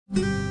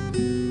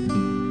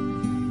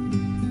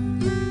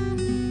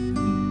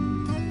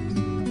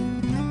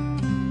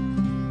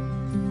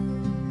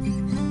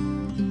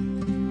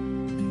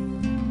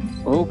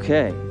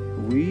Okay,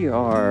 we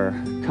are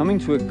coming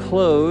to a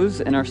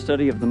close in our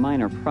study of the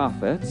Minor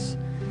Prophets.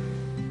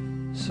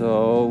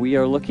 So we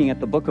are looking at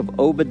the book of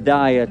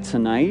Obadiah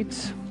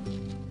tonight.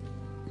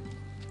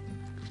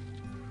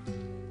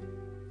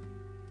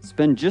 It's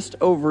been just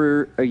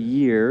over a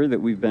year that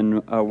we've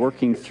been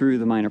working through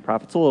the Minor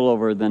Prophets, a little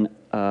over than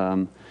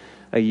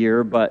a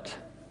year, but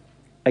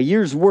a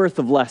year's worth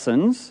of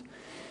lessons.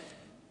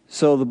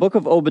 So the book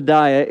of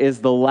Obadiah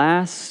is the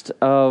last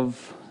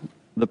of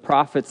the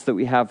prophets that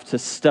we have to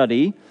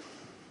study.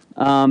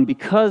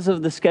 Because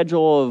of the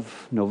schedule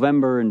of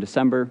November and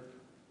December,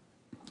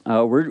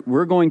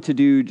 we're going to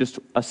do just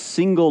a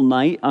single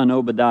night on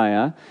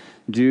Obadiah,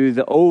 do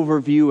the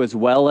overview as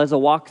well as a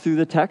walk through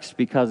the text,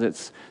 because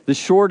it's the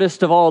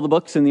shortest of all the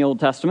books in the Old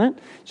Testament.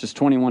 It's just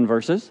 21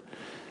 verses.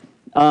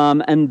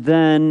 And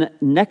then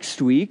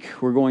next week,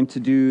 we're going to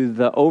do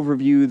the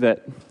overview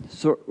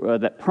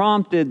that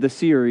prompted the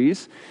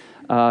series.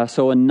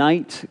 So a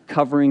night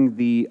covering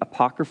the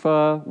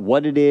Apocrypha,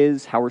 what it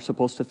is, how we're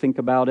supposed to think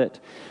about it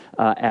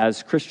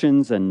as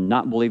Christians, and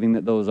not believing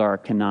that those are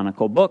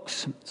canonical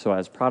books. So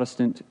as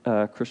Protestant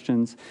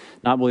Christians,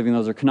 not believing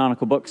those are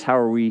canonical books, how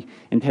are we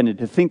intended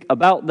to think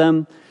about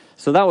them?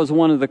 So that was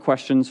one of the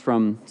questions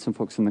from some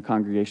folks in the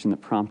congregation that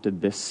prompted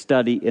this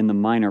study in the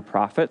Minor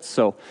Prophets.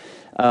 So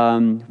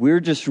we're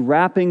just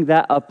wrapping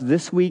that up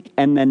this week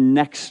and then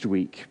next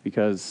week,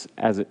 because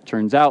as it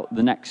turns out,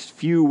 the next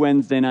few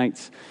Wednesday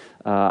nights,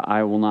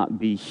 I will not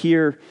be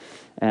here,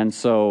 and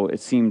so it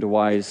seemed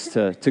wise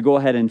to go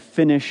ahead and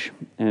finish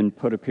and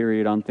put a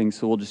period on things.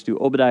 So we'll just do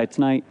Obadiah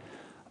tonight,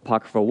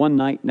 Apocrypha one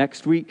night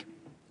next week,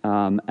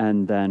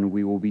 and then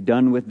we will be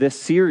done with this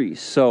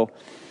series. So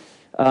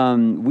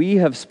we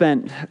have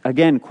spent,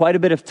 again, quite a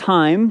bit of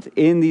time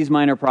in these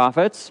Minor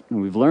Prophets,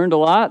 and we've learned a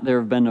lot. There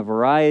have been a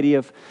variety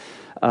of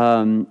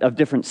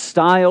different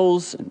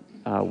styles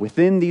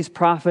within these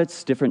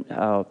prophets, different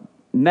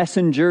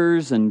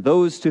messengers and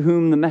those to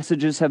whom the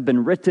messages have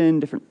been written,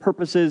 different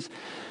purposes,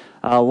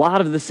 a lot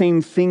of the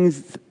same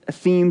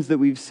themes that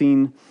we've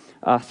seen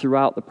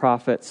throughout the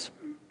prophets.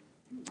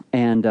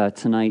 And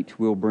tonight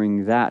we'll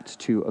bring that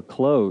to a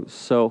close.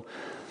 So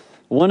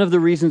one of the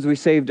reasons we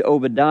saved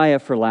Obadiah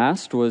for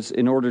last was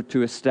in order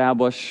to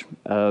establish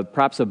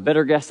perhaps a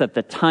better guess at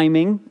the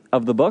timing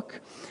of the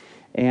book.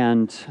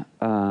 And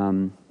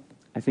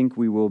I think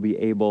we will be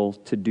able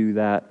to do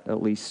that,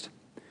 at least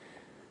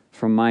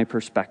from my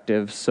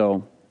perspective.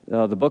 So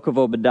the book of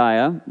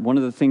Obadiah, one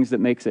of the things that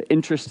makes it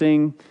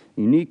interesting,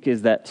 unique,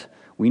 is that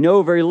we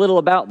know very little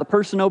about the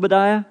person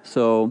Obadiah.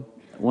 So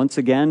once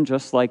again,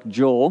 just like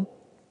Joel,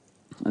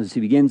 as he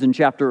begins in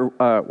chapter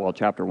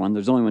 1,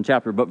 there's only one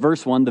chapter, but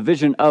verse 1, the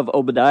vision of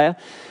Obadiah,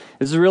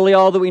 this is really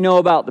all that we know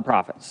about the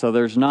prophet. So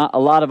there's not a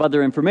lot of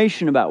other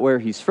information about where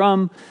he's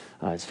from,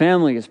 his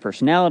family, his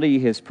personality,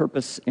 his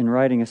purpose in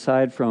writing,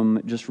 aside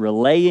from just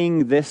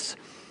relaying this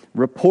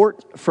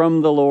report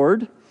from the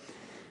Lord.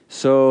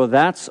 So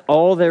that's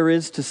all there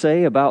is to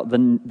say about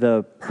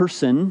the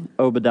person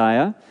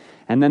Obadiah.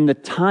 And then the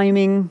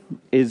timing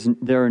is,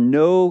 there are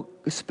no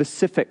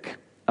specific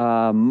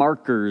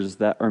markers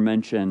that are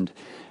mentioned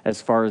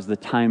as far as the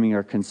timing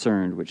are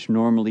concerned, which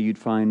normally you'd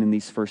find in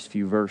these first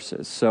few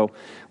verses. So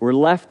we're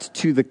left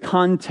to the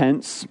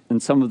contents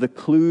and some of the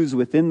clues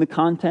within the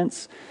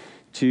contents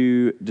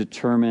to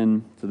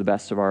determine, to the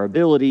best of our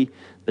ability,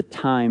 the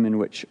time in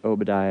which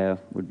Obadiah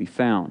would be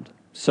found.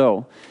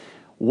 So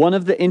one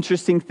of the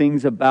interesting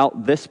things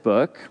about this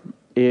book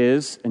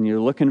is, and you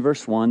look in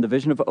verse 1, the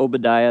vision of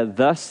Obadiah,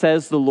 thus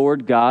says the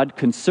Lord God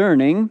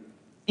concerning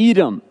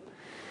Edom.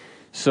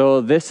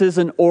 So this is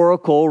an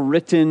oracle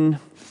written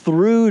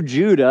through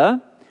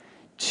Judah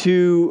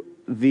to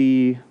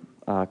the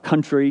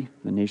country,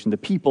 the nation, the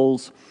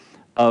peoples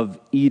of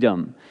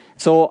Edom.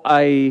 So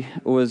I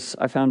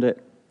found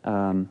it,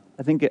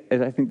 I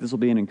think this will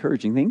be an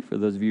encouraging thing for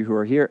those of you who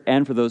are here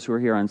and for those who are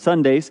here on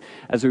Sundays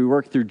as we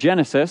work through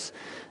Genesis,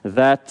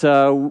 that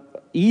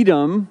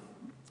Edom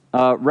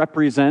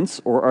represents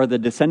or are the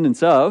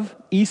descendants of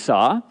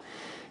Esau.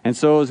 And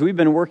so as we've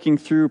been working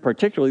through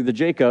particularly the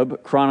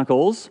Jacob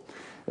Chronicles,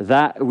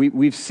 that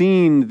we've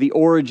seen the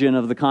origin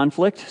of the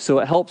conflict, so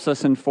it helps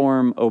us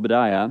inform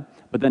Obadiah.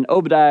 But then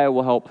Obadiah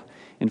will help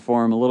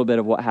inform a little bit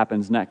of what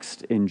happens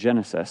next in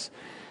Genesis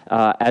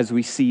as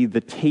we see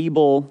the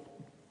table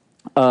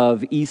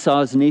of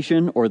Esau's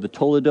nation, or the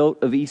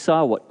Toledot of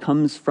Esau, what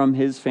comes from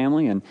his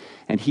family, and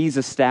he's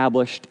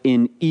established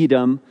in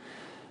Edom.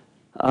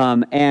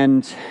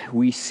 And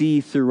we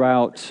see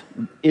throughout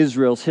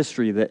Israel's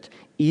history that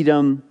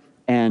Edom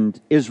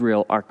and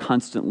Israel are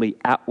constantly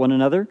at one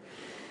another.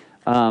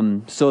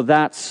 So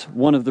that's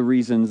one of the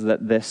reasons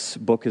that this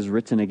book is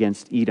written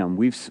against Edom.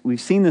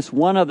 We've seen this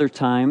one other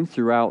time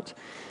throughout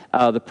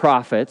the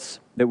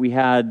prophets, that we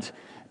had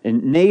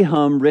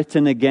Nahum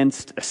written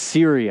against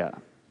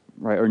Assyria,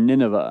 right, or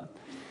Nineveh.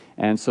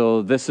 And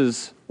so this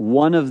is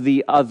one of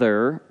the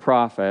other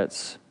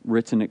prophets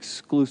written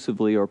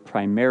exclusively or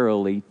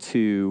primarily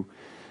to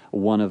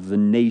one of the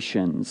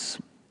nations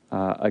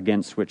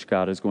against which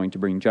God is going to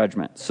bring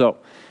judgment. So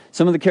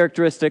some of the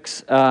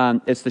characteristics,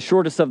 it's the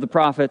shortest of the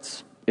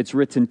prophets. It's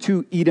written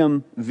to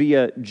Edom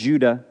via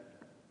Judah.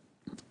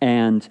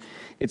 And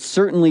it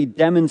certainly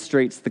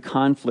demonstrates the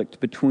conflict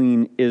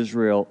between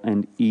Israel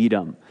and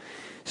Edom.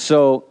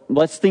 So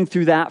let's think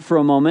through that for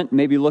a moment.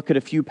 Maybe look at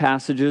a few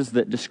passages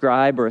that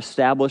describe or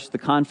establish the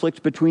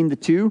conflict between the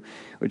two,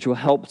 which will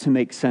help to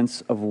make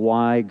sense of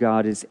why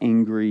God is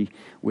angry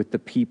with the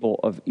people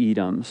of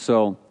Edom.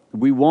 So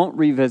we won't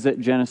revisit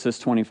Genesis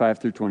 25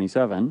 through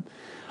 27,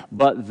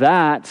 but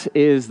that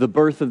is the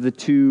birth of the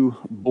two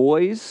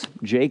boys,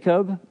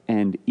 Jacob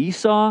and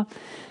Esau.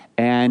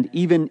 And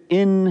even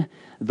in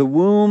the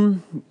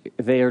womb,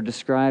 they are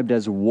described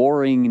as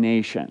warring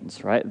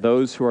nations, right?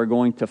 Those who are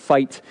going to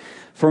fight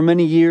for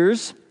many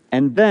years.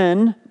 And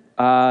then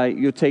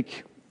you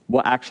take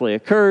what actually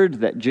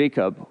occurred, that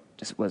Jacob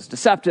was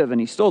deceptive and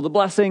he stole the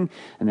blessing,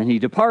 and then he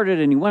departed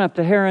and he went up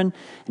to Haran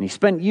and he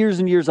spent years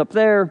and years up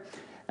there.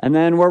 And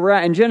then where we're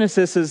at in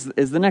Genesis is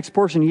the next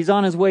portion. He's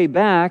on his way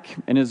back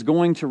and is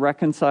going to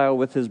reconcile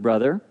with his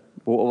brother.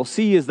 What we'll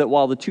see is that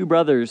while the two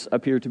brothers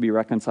appear to be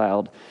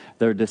reconciled,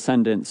 their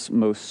descendants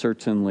most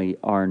certainly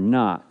are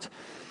not.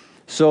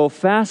 So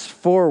fast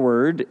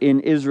forward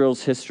in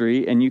Israel's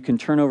history, and you can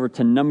turn over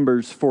to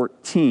Numbers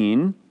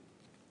 20.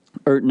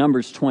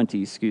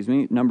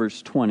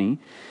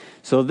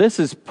 So this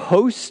is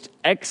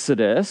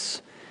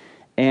post-Exodus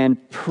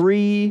and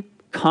pre-conquest.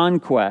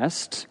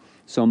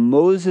 So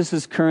Moses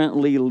is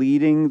currently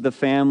leading the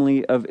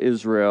family of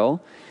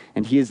Israel,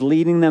 and he is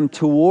leading them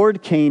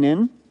toward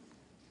Canaan.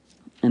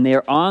 And they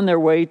are on their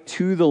way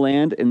to the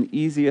land, and the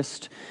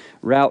easiest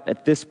route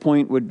at this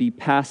point would be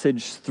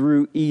passage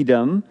through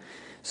Edom.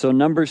 So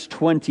Numbers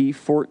 20,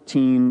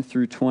 14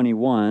 through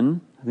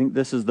 21. I think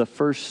this is the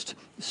first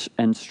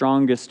and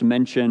strongest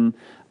mention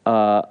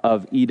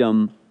of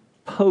Edom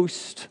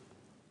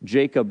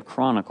post-Jacob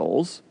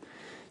Chronicles.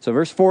 So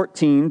verse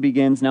 14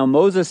 begins, "Now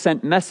Moses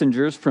sent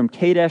messengers from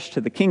Kadesh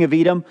to the king of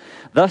Edom.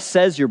 Thus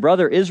says your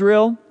brother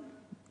Israel,"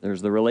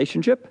 there's the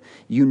relationship,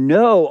 "you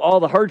know all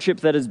the hardship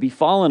that has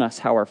befallen us,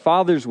 how our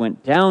fathers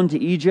went down to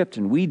Egypt,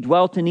 and we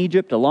dwelt in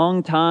Egypt a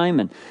long time,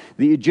 and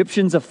the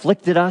Egyptians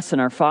afflicted us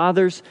and our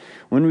fathers.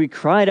 When we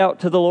cried out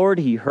to the Lord,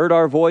 he heard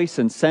our voice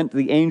and sent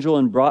the angel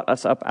and brought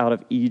us up out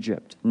of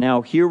Egypt.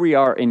 Now here we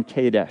are in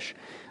Kadesh,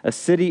 a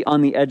city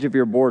on the edge of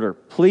your border.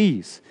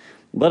 Please,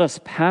 let us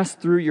pass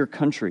through your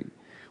country.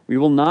 We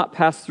will not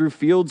pass through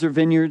fields or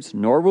vineyards,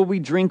 nor will we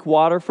drink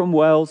water from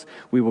wells.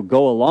 We will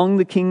go along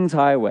the king's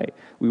highway.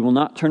 We will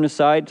not turn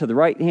aside to the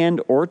right hand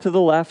or to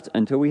the left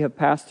until we have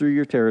passed through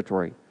your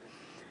territory."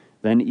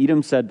 Then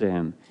Edom said to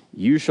him,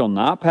 "You shall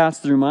not pass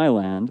through my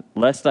land,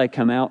 lest I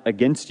come out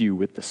against you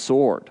with the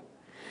sword."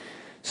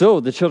 So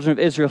the children of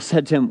Israel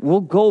said to him, "We'll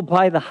go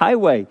by the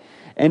highway,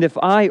 and if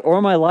I or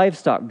my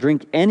livestock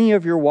drink any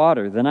of your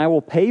water, then I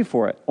will pay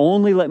for it.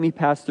 Only let me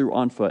pass through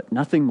on foot,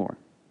 nothing more."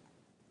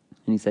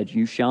 And he said,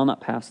 "You shall not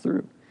pass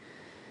through."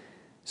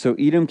 So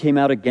Edom came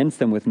out against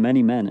them with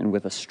many men and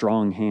with a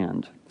strong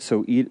hand.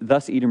 So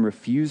thus Edom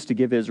refused to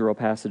give Israel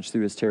passage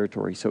through his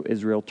territory, so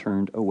Israel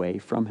turned away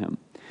from him.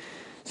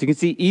 So you can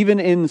see, even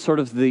in sort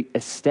of the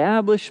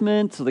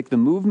establishment, like the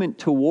movement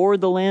toward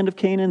the land of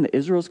Canaan that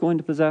Israel's going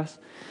to possess,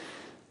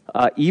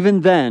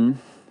 even then,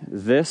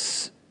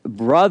 this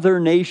brother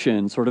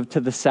nation, sort of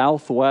to the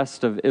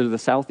southwest of, or the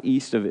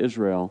southeast of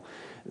Israel,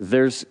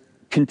 there's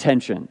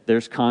contention,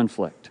 there's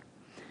conflict.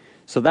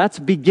 So that's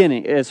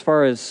beginning, as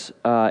far as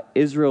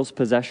Israel's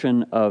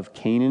possession of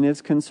Canaan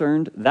is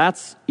concerned.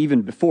 That's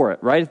even before it,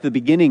 right at the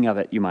beginning of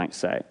it, you might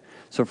say.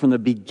 So from the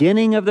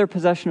beginning of their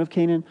possession of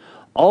Canaan,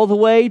 all the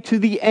way to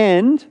the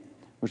end,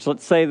 which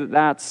let's say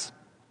that's,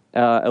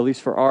 at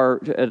least for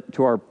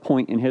to our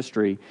point in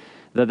history,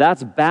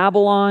 that's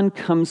Babylon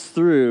comes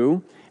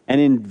through and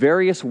in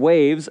various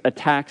waves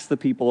attacks the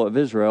people of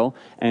Israel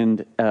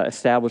and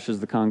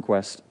establishes the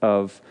conquest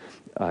of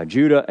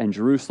Judah and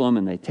Jerusalem,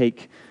 and they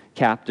take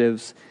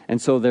captives.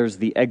 And so there's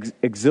the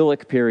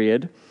exilic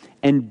period.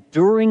 And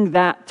during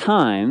that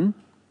time,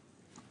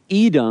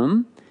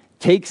 Edom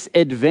takes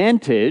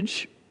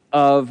advantage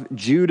of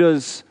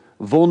Judah's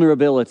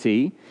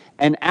vulnerability.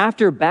 And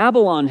after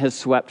Babylon has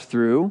swept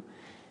through,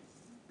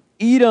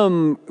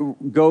 Edom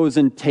goes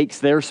and takes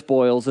their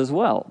spoils as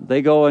well.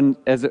 They go and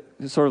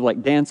sort of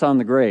like dance on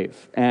the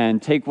grave and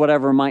take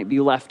whatever might be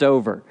left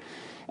over.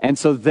 And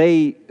so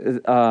they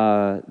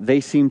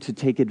seem to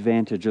take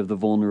advantage of the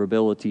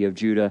vulnerability of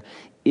Judah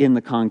in the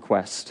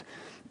conquest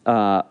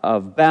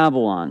of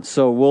Babylon.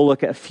 So we'll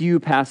look at a few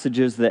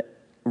passages that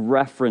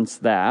reference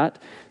that.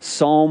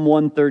 Psalm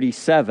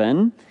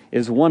 137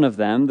 is one of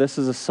them. This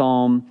is a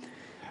psalm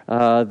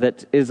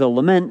that is a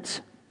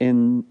lament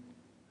in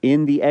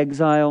the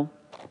exile.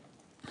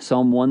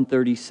 Psalm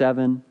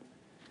 137.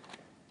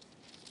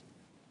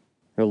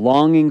 They're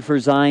longing for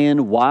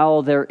Zion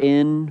while they're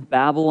in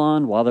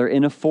Babylon, while they're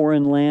in a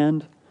foreign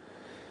land.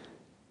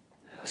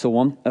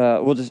 So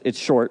it's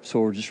short,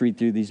 so we'll just read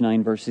through these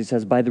 9 verses. It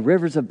says, "By the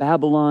rivers of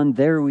Babylon,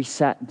 there we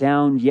sat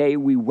down. Yea,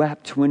 we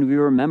wept when we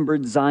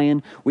remembered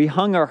Zion. We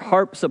hung our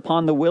harps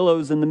upon the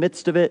willows in the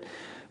midst of it.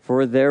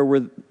 For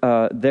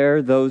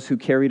there those who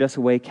carried us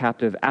away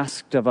captive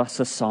asked of us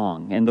a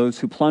song, and those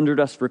who plundered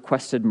us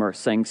requested mirth,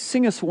 saying,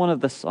 Sing us one of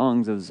the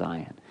songs of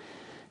Zion.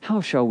 How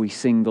shall we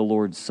sing the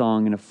Lord's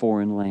song in a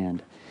foreign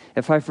land?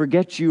 If I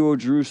forget you, O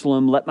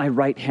Jerusalem, let my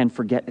right hand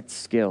forget its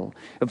skill.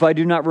 If I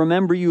do not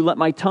remember you, let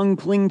my tongue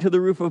cling to the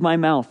roof of my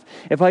mouth.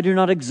 If I do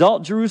not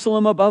exalt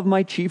Jerusalem above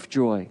my chief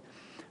joy.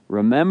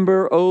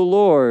 Remember, O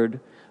Lord,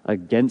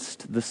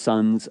 against the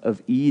sons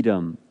of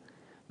Edom,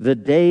 the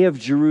day of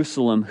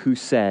Jerusalem, who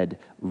said,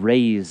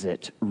 raise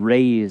it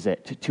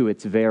to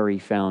its very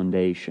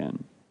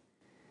foundation.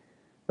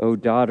 O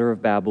daughter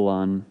of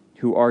Babylon,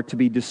 who are to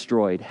be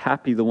destroyed,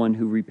 happy the one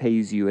who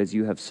repays you as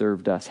you have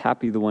served us.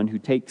 Happy the one who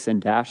takes and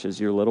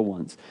dashes your little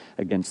ones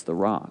against the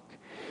rock.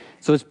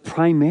 So it's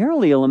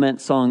primarily a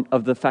lament song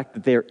of the fact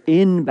that they're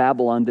in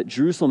Babylon, that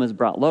Jerusalem is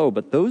brought low.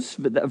 But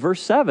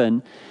verse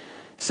 7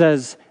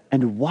 says,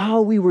 and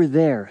while we were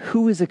there,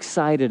 who was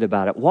excited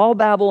about it? While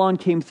Babylon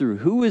came through,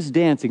 who was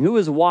dancing? Who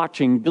was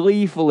watching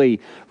gleefully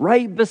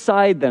right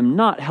beside them,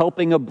 not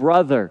helping a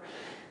brother?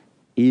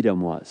 Edom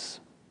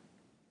was.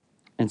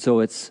 And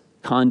so it's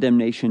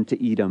condemnation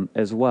to Edom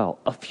as well.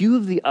 A few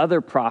of the other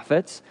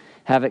prophets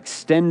have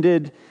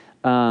extended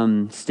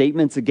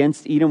statements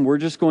against Edom. We're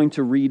just going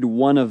to read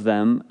one of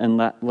them, and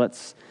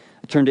let's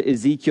turn to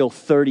Ezekiel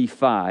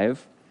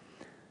 35.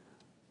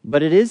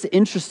 But it is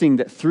interesting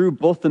that through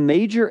both the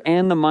major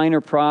and the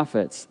minor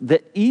prophets,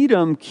 that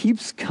Edom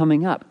keeps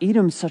coming up.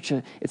 Edom's such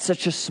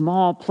a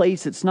small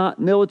place. It's not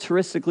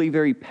militaristically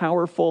very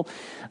powerful.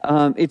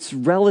 It's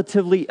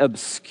relatively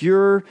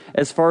obscure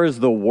as far as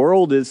the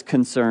world is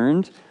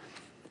concerned.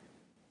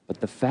 But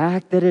the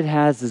fact that it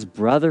has this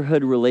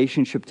brotherhood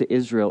relationship to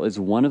Israel is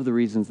one of the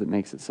reasons that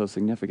makes it so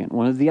significant.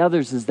 One of the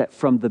others is that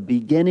from the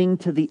beginning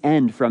to the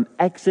end, from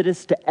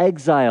Exodus to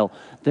exile,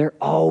 they're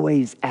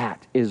always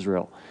at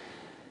Israel.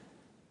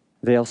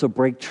 They also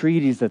break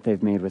treaties that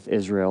they've made with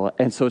Israel.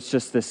 And so it's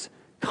just this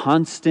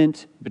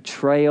constant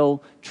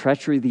betrayal,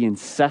 treachery, the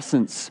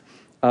incessance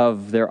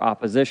of their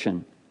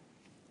opposition.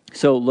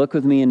 So look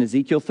with me in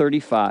Ezekiel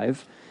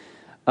 35.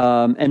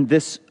 And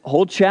this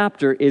whole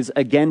chapter is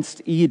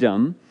against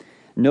Edom.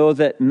 Know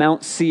that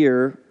Mount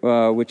Seir,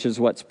 which is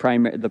what's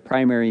the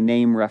primary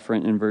name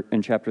referent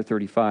in chapter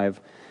 35,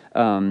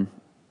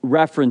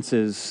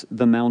 references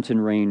the mountain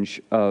range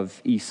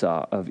of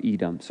Esau, of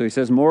Edom. So he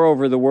says,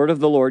 moreover, the word of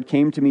the Lord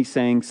came to me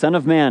saying, Son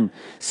of man,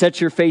 set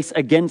your face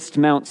against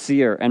Mount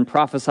Seir and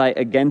prophesy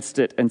against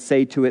it and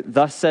say to it,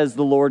 Thus says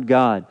the Lord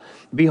God,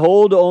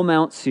 Behold, O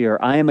Mount Seir,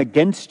 I am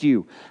against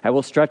you. I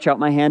will stretch out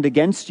my hand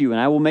against you and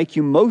I will make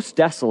you most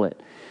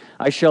desolate.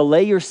 I shall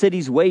lay your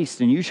cities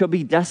waste and you shall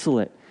be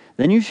desolate.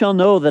 Then you shall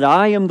know that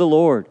I am the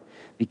Lord,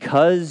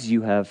 because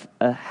you have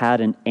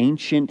had an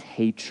ancient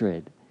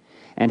hatred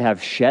and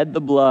have shed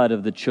the blood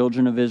of the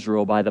children of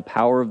Israel by the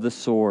power of the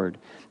sword,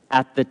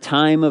 at the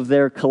time of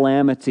their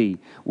calamity,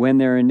 when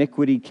their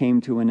iniquity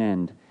came to an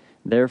end.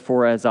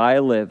 Therefore, as I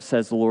live,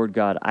 says the Lord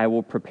God, I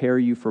will prepare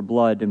you for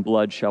blood, and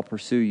blood shall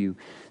pursue you.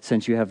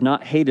 Since you have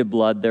not hated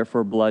blood,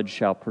 therefore blood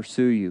shall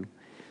pursue you.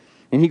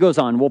 And he goes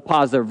on. We'll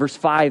pause there. Verse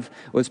 5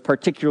 was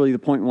particularly the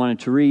point we wanted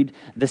to read.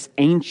 This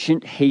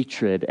ancient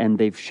hatred, and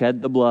they've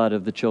shed the blood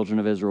of the children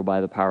of Israel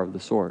by the power of the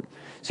sword.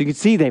 So you can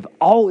see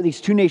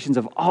these two nations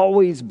have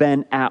always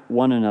been at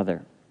one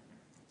another.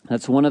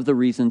 That's one of the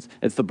reasons.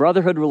 It's the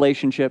brotherhood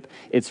relationship.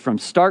 It's from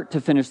start to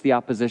finish the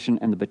opposition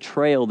and the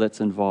betrayal that's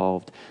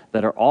involved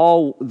that are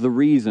all the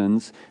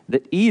reasons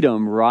that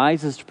Edom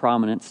rises to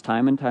prominence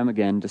time and time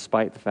again,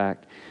 despite the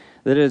fact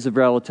that it is a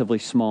relatively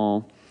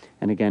small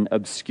and again,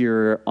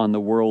 obscure on the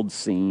world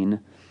scene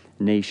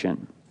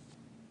nation.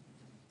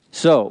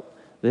 So,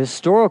 the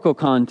historical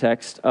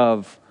context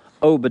of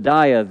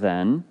Obadiah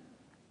then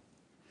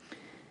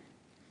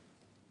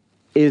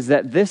is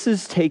that this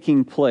is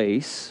taking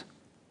place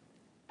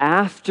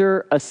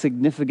after a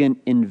significant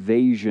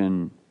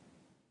invasion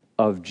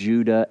of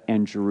Judah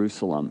and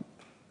Jerusalem,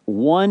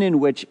 one in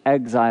which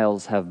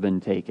exiles have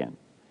been taken.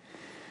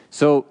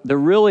 So there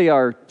really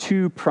are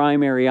two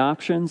primary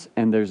options,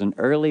 and there's an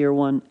earlier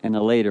one and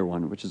a later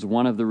one, which is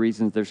one of the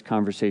reasons there's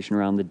conversation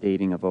around the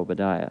dating of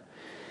Obadiah.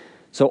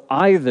 So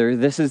either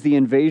this is the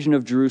invasion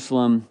of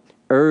Jerusalem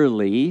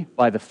early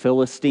by the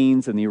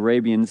Philistines and the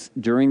Arabians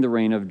during the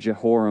reign of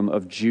Jehoram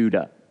of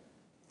Judah,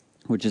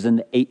 which is in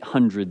the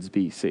 800s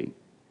BC.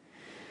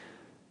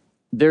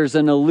 There's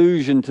an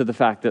allusion to the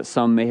fact that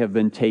some may have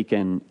been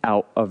taken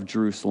out of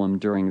Jerusalem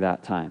during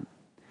that time.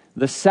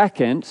 The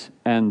second,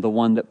 and the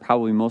one that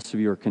probably most of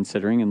you are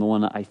considering, and the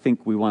one I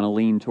think we want to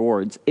lean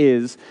towards,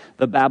 is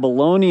the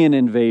Babylonian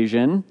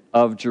invasion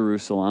of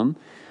Jerusalem,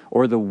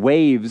 or the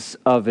waves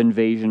of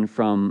invasion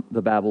from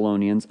the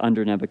Babylonians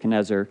under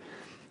Nebuchadnezzar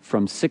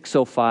from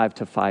 605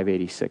 to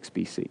 586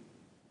 BC.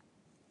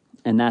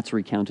 And that's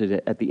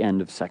recounted at the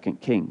end of 2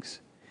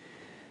 Kings.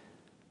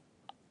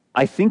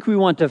 I think we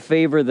want to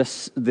favor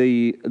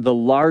the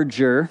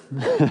larger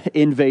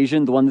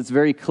invasion, the one that's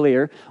very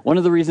clear. One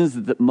of the reasons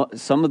that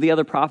some of the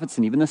other prophets,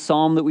 and even the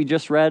psalm that we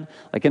just read,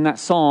 like in that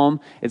psalm,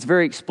 it's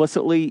very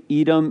explicitly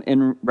Edom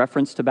in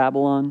reference to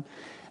Babylon.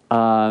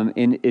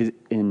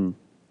 In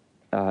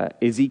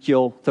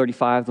Ezekiel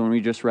 35, the one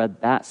we just read,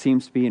 that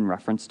seems to be in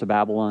reference to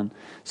Babylon.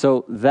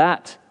 So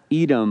that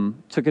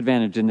Edom took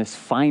advantage in this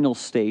final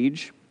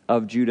stage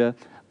of Judah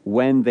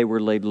when they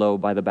were laid low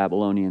by the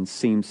Babylonians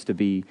seems to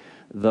be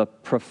the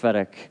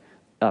prophetic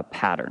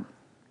pattern.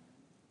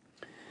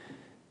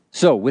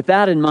 So with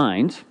that in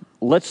mind,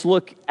 let's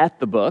look at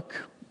the book.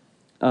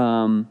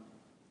 That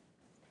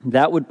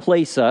would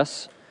place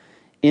us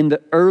in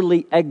the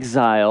early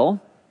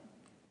exile,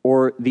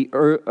 or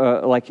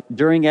like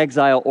during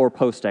exile or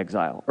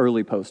post-exile,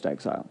 early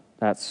post-exile.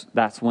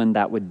 That's when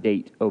that would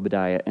date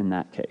Obadiah in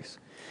that case.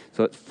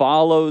 So it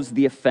follows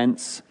the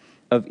offense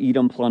of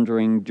Edom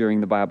plundering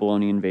during the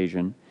Babylonian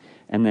invasion,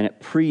 and then it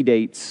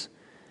predates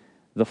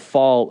the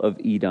fall of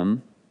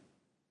Edom,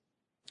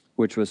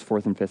 which was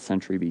 4th and 5th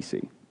century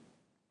BC.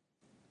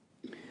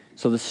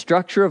 So the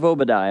structure of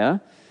Obadiah,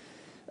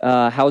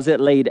 how is it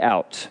laid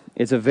out?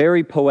 It's a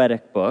very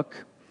poetic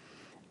book,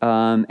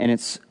 and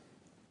it's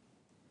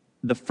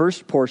the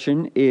first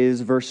portion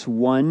is verse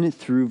 1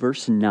 through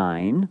verse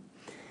 9,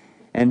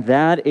 and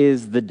that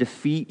is the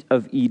defeat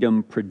of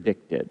Edom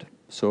predicted.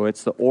 So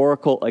it's the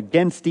oracle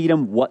against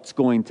Edom, what's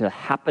going to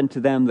happen to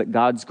them, that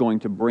God's going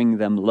to bring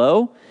them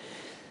low.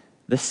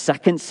 The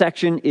second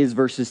section is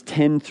verses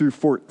 10 through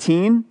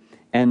 14,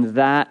 and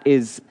that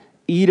is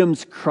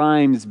Edom's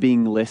crimes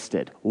being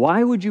listed.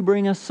 Why would you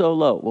bring us so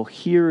low? Well,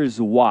 here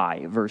is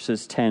why,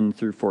 verses 10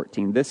 through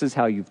 14. This is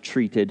how you've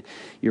treated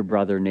your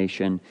brother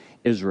nation,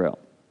 Israel.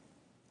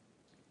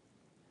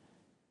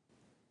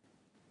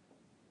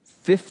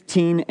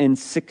 15 and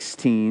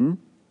 16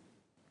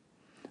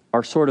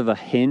 are sort of a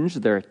hinge.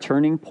 They're a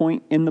turning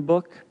point in the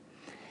book.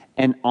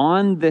 And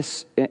on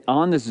this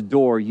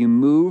door, you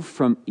move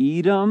from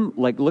Edom,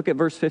 like look at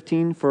verse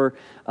 15, for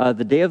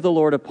the day of the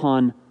Lord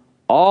upon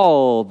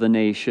all the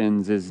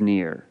nations is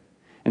near.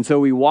 And so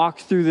we walk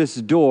through this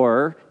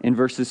door in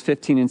verses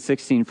 15 and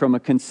 16 from a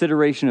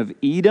consideration of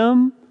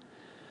Edom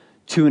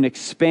to an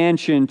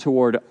expansion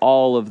toward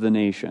all of the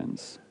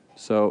nations.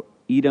 So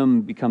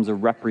Edom becomes a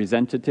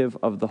representative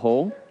of the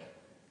whole,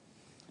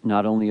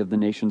 not only of the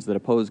nations that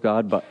oppose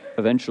God, but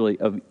eventually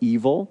of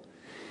evil.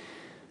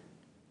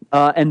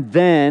 And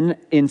then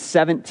in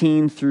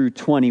 17 through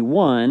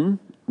 21,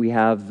 we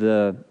have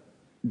the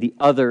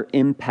other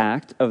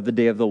impact of the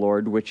day of the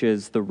Lord, which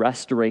is the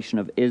restoration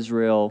of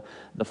Israel,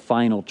 the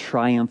final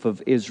triumph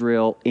of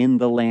Israel in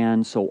the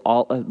land. So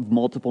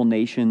multiple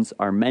nations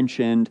are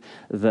mentioned.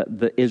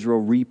 The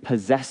Israel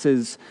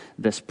repossesses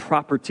this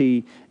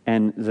property,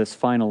 and this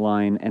final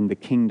line, and the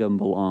kingdom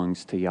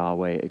belongs to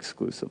Yahweh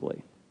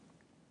exclusively.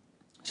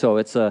 So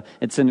it's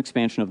an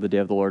expansion of the day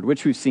of the Lord,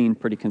 which we've seen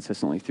pretty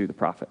consistently through the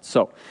prophets.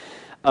 So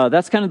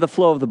that's kind of the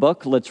flow of the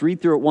book. Let's read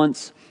through it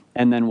once,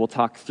 and then we'll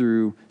talk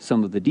through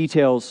some of the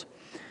details,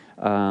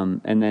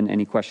 and then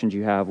any questions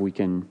you have, we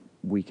can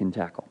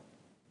tackle.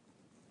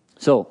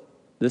 So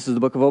this is the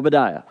book of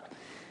Obadiah.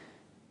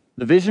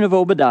 The vision of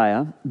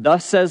Obadiah.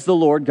 Thus says the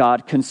Lord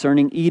God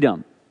concerning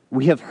Edom.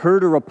 We have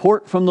heard a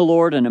report from the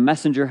Lord, and a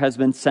messenger has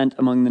been sent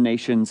among the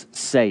nations,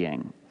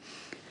 saying,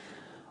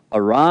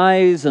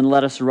 Arise and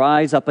let us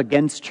rise up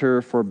against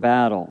her for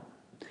battle.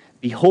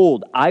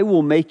 Behold, I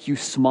will make you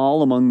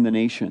small among the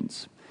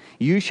nations.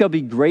 You shall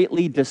be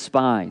greatly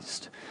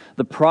despised.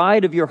 The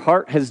pride of your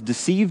heart has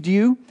deceived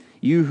you,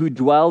 you who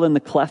dwell in the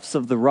clefts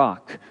of the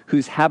rock,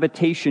 whose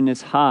habitation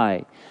is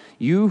high.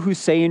 You who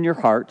say in your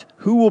heart,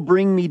 Who will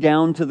bring me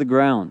down to the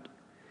ground?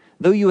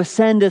 Though you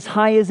ascend as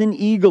high as an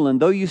eagle, and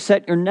though you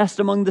set your nest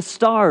among the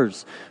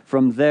stars,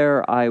 from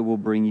there I will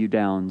bring you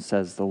down,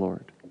 says the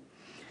Lord.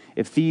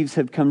 If thieves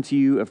had come to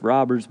you, if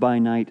robbers by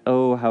night,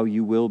 oh, how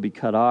you will be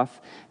cut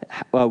off.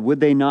 Would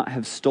they not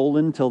have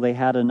stolen till they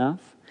had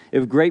enough?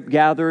 If grape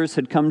gatherers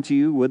had come to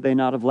you, would they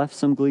not have left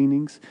some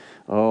gleanings?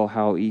 Oh,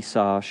 how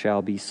Esau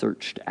shall be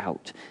searched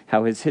out,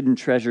 how his hidden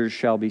treasures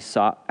shall be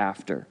sought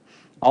after.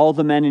 All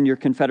the men in your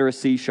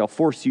confederacy shall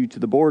force you to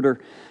the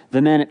border.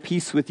 The men at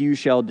peace with you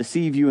shall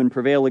deceive you and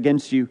prevail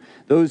against you.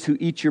 Those who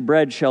eat your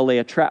bread shall lay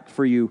a trap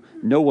for you.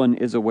 No one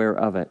is aware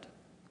of it.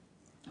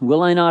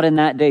 Will I not in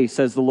that day,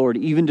 says the Lord,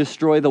 even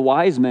destroy the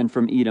wise men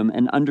from Edom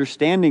and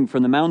understanding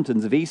from the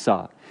mountains of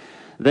Esau?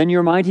 Then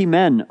your mighty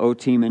men, O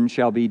Teman,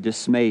 shall be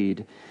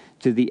dismayed,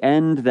 to the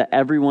end that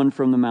everyone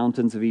from the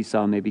mountains of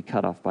Esau may be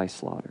cut off by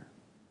slaughter.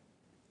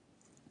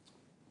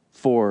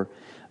 For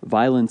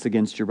violence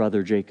against your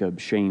brother Jacob,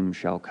 shame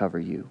shall cover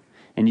you,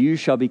 and you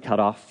shall be cut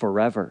off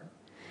forever.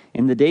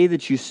 In the day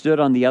that you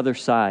stood on the other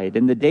side,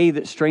 in the day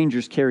that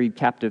strangers carried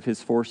captive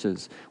his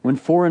forces, when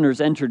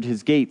foreigners entered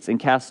his gates and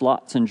cast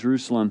lots in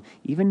Jerusalem,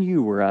 even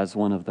you were as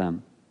one of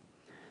them.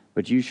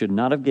 But you should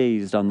not have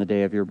gazed on the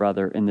day of your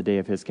brother in the day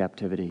of his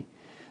captivity,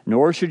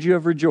 nor should you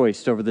have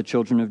rejoiced over the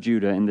children of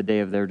Judah in the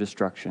day of their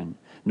destruction,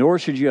 nor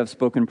should you have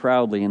spoken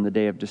proudly in the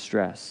day of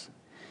distress.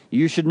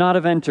 You should not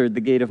have entered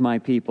the gate of my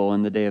people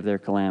in the day of their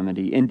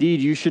calamity.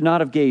 Indeed, you should not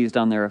have gazed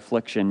on their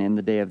affliction in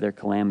the day of their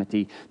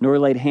calamity, nor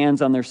laid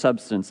hands on their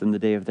substance in the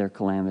day of their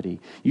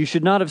calamity. You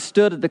should not have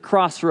stood at the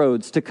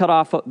crossroads to cut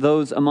off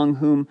those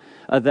among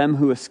them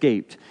who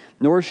escaped,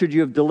 nor should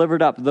you have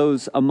delivered up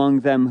those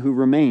among them who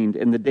remained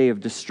in the day of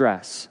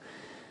distress.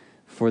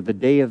 For the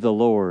day of the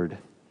Lord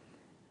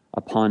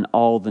upon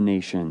all the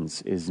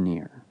nations is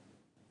near.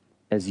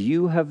 As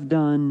you have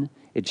done,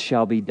 it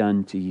shall be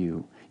done to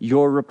you.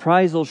 Your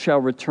reprisal shall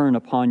return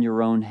upon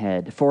your own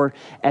head. For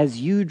as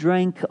you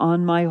drank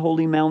on my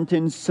holy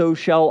mountain, so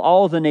shall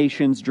all the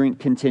nations drink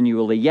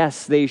continually.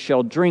 Yes, they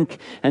shall drink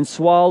and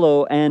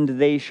swallow, and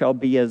they shall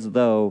be as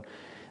though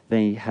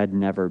they had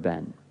never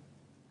been.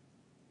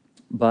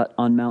 But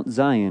on Mount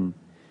Zion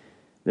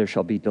there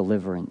shall be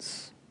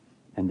deliverance,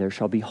 and there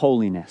shall be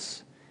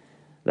holiness.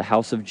 The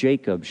house of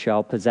Jacob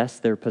shall possess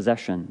their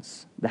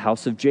possessions. The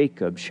house of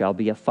Jacob shall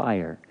be a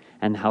fire,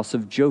 and the house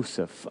of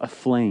Joseph a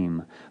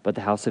flame, but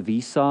the house of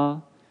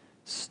Esau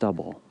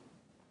stubble.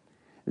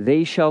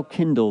 They shall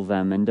kindle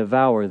them and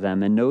devour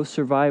them, and no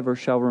survivor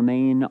shall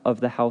remain of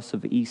the house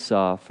of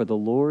Esau, for the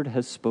Lord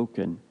has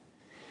spoken.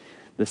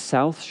 The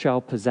south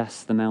shall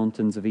possess the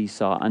mountains of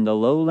Esau, and the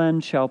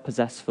lowland shall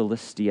possess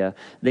Philistia.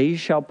 They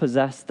shall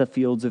possess the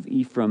fields of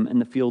Ephraim and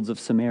the fields of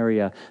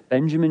Samaria.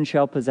 Benjamin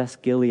shall possess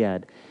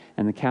Gilead,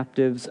 and the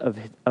captives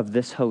of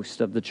this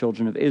host of the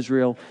children of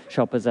Israel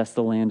shall possess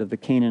the land of the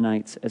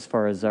Canaanites as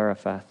far as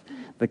Zarephath.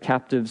 The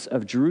captives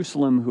of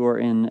Jerusalem who are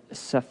in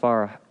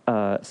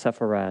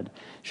Sepharad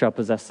shall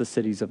possess the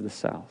cities of the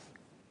south.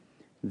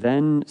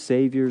 Then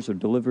saviors or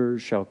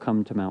deliverers shall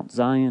come to Mount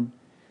Zion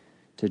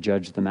to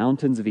judge the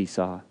mountains of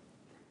Esau,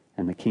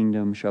 and the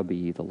kingdom shall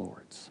be the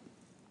Lord's.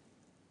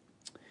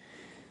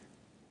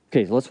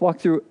 Okay, so let's walk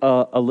through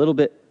a little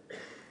bit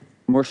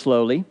more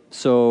slowly.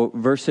 So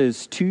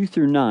verses 2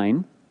 through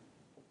 9,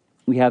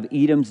 we have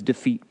Edom's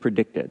defeat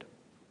predicted.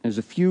 There's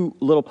a few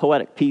little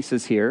poetic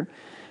pieces here.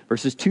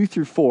 Verses 2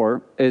 through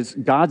 4 is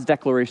God's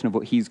declaration of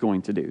what he's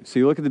going to do. So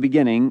you look at the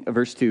beginning of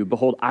verse 2,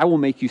 behold, I will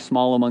make you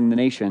small among the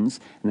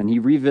nations. And then he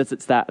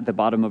revisits that at the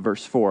bottom of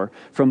verse 4.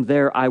 From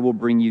there I will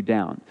bring you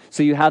down.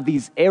 So you have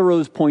these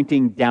arrows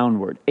pointing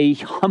downward, a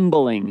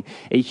humbling,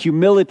 a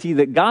humility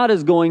that God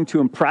is going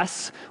to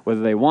impress, whether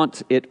they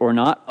want it or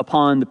not,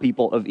 upon the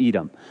people of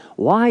Edom.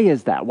 Why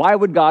is that? Why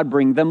would God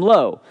bring them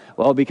low?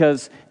 Well,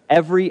 because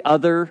every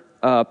other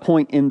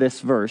point in this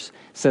verse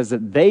says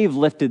that they've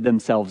lifted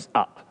themselves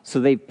up. So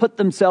they've put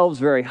themselves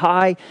very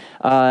high.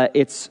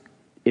 It's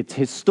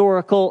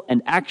historical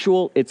and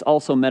actual. It's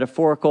also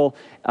metaphorical,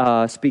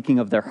 speaking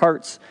of their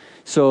hearts.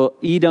 So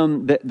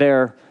Edom,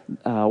 they're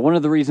one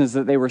of the reasons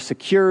that they were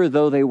secure,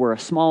 though they were a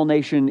small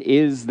nation,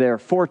 is their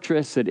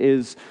fortress. It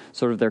is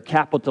sort of their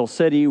capital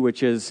city,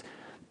 which is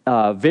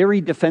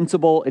very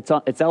defensible.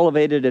 It's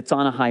elevated. It's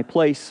on a high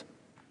place.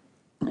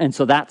 And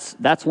so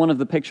that's one of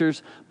the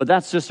pictures, but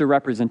that's just a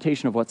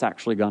representation of what's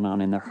actually gone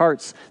on in their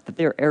hearts, that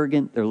they're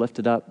arrogant, they're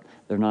lifted up,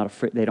 they're not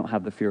afraid, they don't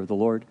have the fear of the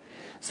Lord.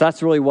 So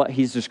that's really what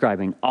he's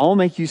describing. I'll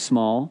make you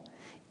small,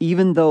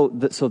 even though,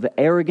 the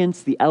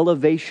arrogance, the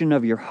elevation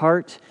of your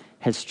heart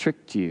has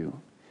tricked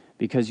you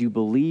because you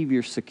believe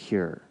you're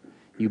secure.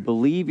 You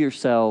believe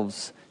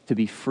yourselves to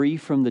be free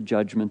from the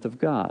judgment of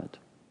God.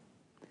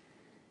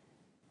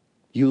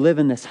 You live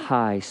in this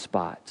high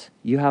spot.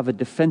 You have a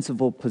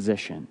defensible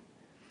position.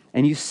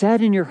 And you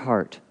said in your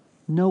heart,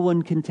 no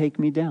one can take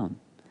me down.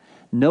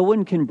 No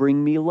one can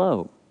bring me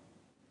low.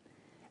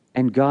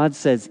 And God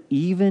says,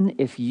 even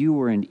if you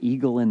were an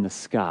eagle in the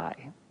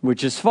sky,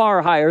 which is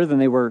far higher than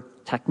they were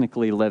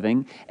technically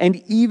living,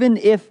 and even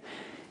if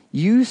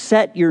you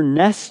set your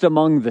nest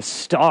among the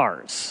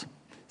stars.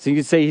 So you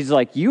could say, he's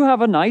like, you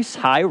have a nice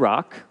high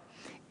rock.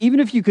 Even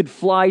if you could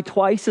fly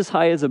twice as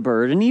high as a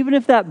bird, and even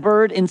if that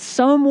bird in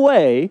some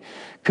way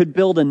could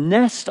build a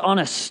nest on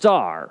a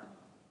star,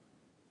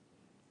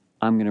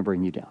 I'm going to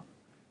bring you down.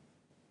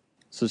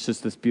 So it's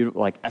just this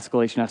beautiful,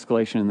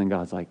 escalation, and then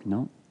God's like,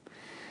 no.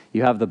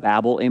 You have the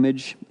Babel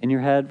image in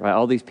your head, right?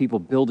 All these people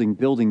building.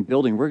 We're going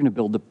to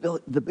build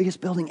the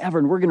biggest building ever,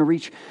 and we're going to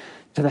reach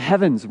to the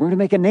heavens. We're going to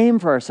make a name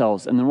for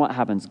ourselves. And then what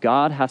happens?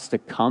 God has to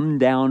come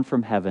down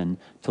from heaven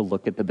to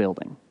look at the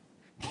building.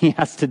 He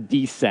has to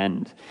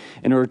descend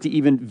in order to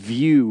even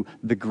view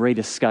the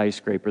greatest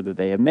skyscraper that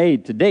they have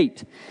made to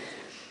date.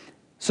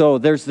 So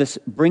there's this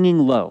bringing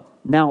low.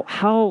 Now,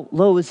 how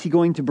low is he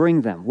going to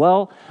bring them?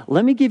 Well,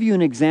 let me give you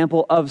an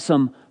example of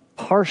some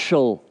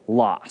partial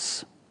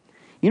loss.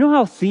 You know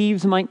how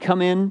thieves might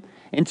come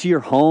into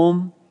your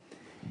home,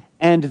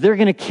 and they're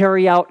going to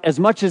carry out as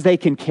much as they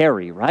can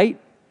carry,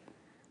 right?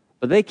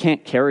 But they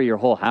can't carry your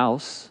whole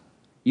house.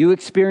 You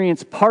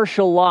experience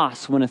partial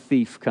loss when a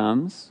thief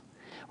comes.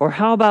 Or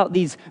how about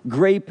these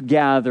grape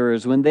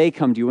gatherers when they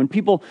come to you? When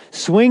people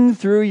swing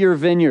through your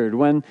vineyard,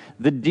 when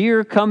the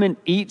deer come and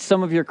eat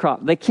some of your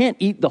crop, they can't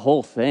eat the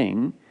whole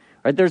thing,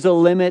 right? There's a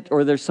limit,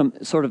 or there's some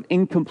sort of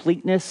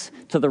incompleteness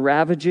to the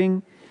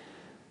ravaging.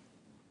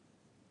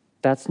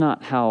 That's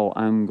not how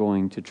I'm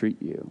going to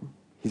treat you.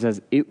 He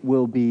says, it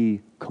will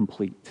be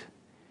complete.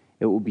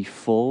 It will be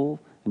full.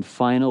 and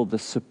final, the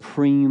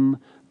supreme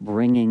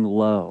bringing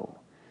low.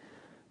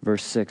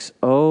 Verse 6,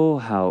 oh,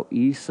 how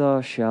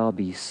Esau shall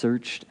be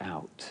searched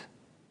out,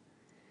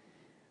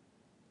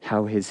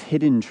 how his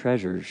hidden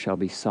treasures shall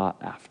be sought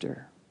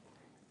after.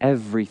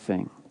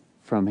 Everything,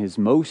 from his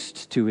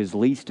most to his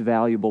least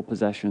valuable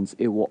possessions,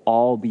 it will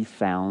all be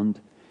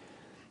found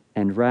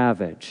and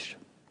ravaged.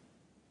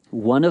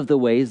 One of the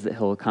ways that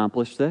he'll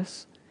accomplish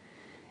this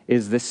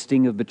is this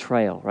sting of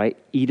betrayal, right?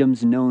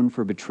 Edom's known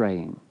for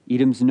betraying.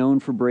 Edom's known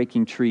for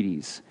breaking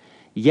treaties.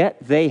 Yet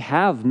they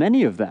have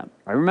many of them.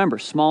 I remember,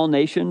 small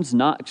nations,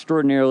 not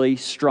extraordinarily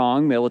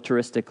strong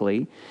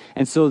militaristically,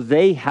 and so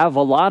they have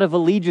a lot of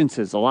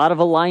allegiances, a lot of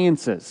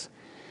alliances.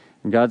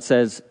 And God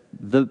says,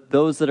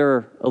 those that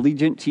are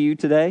allegiant to you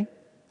today,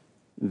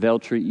 they'll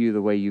treat you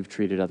the way you've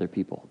treated other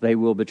people. They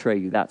will betray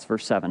you. That's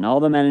verse 7. All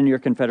the men in your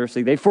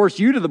confederacy, they force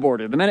you to the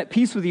border. The men at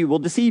peace with you will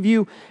deceive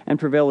you and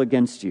prevail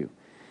against you.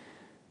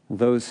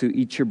 Those who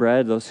eat your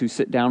bread, those who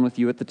sit down with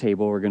you at the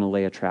table, are going to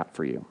lay a trap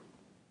for you.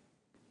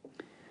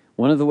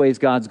 One of the ways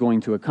God's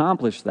going to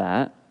accomplish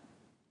that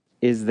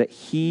is that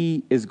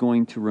he is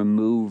going to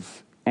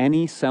remove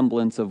any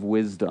semblance of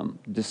wisdom,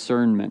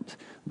 discernment,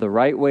 the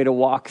right way to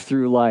walk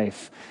through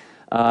life,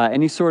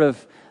 any sort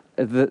of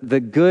the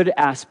good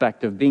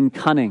aspect of being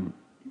cunning.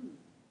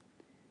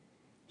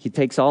 He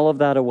takes all of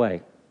that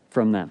away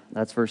from them.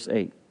 That's verse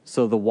 8.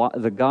 So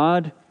the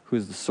God who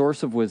is the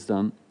source of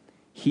wisdom,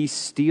 he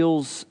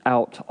steals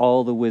out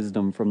all the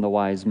wisdom from the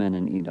wise men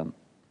in Edom.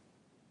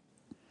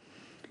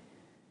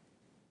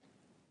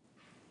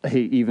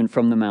 Even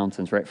from the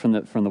mountains, right? From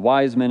the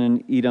wise men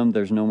in Edom,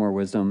 there's no more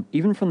wisdom.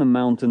 Even from the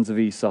mountains of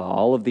Esau,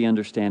 all of the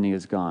understanding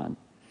is gone.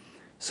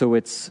 So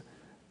it's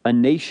a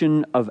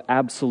nation of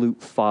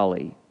absolute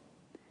folly.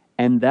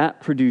 And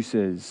that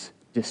produces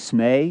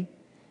dismay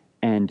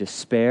and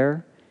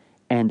despair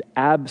and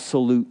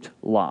absolute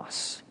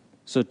loss.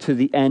 So to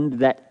the end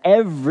that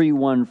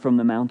everyone from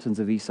the mountains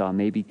of Esau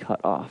may be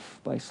cut off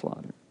by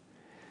slaughter.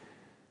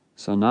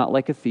 So not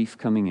like a thief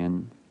coming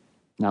in,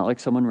 not like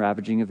someone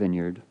ravaging a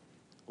vineyard,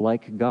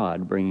 like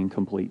God bringing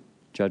complete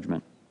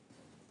judgment.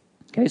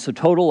 Okay, so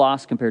total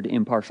loss compared to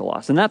impartial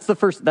loss. And that's the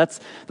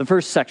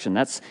first section.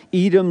 That's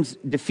Edom's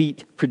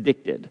defeat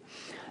predicted.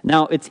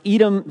 Now, it's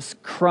Edom's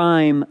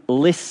crime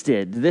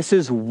listed. This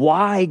is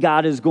why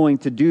God is going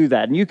to do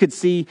that. And you could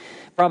see,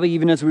 probably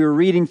even as we were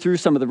reading through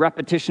some of the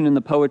repetition in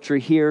the poetry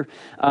here,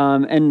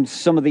 and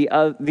some of the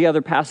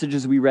other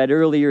passages we read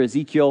earlier,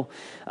 Ezekiel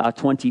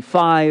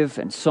 25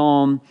 and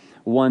Psalm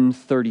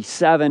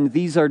 137,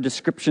 these are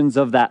descriptions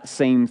of that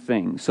same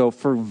thing. So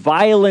for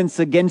violence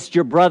against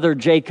your brother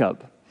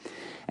Jacob.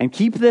 And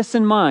keep this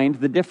in mind,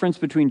 the difference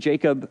between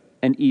Jacob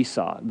and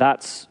Esau.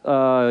 That's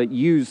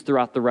used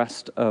throughout the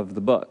rest of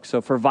the book.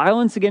 So for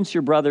violence against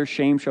your brother,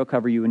 shame shall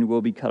cover you and you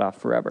will be cut off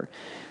forever.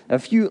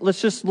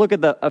 Let's just look at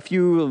a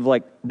few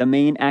of the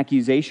main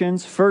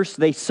accusations. First,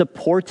 they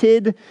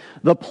supported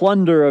the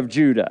plunder of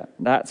Judah.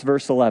 That's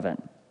verse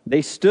 11.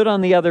 They stood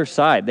on the other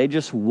side. They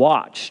just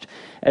watched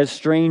as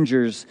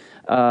strangers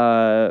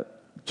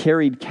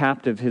carried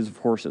captive his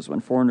horses when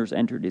foreigners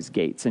entered his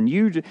gates. And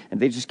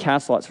they just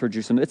cast lots for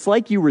Jerusalem. It's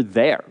like you were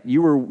there.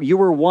 You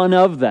were one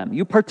of them.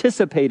 You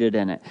participated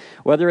in it.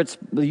 Whether it's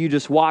you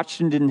just watched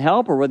and didn't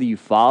help, or whether you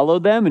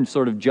followed them and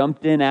sort of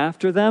jumped in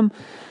after them,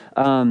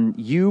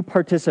 you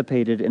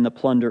participated in the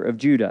plunder of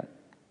Judah.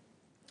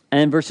 And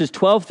in verses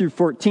 12 through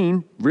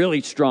 14, really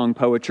strong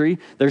poetry,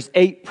 there's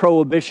 8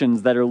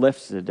 prohibitions that are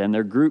listed, and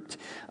they're grouped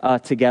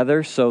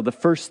together. So the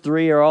first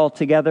 3 are all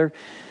together.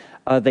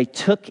 They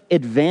took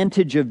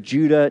advantage of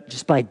Judah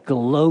just by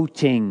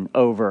gloating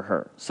over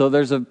her. So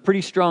there's a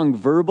pretty strong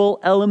verbal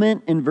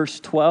element in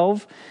verse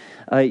 12.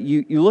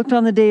 You looked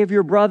on the day of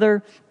your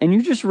brother, and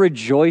you just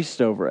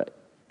rejoiced over it.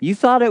 You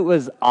thought it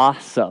was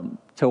awesome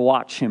to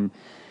watch him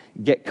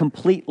get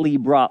completely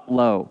brought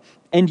low.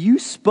 And you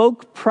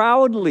spoke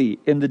proudly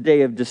in the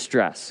day of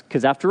distress,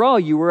 because after all,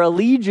 you were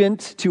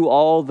allegiant to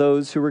all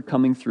those who were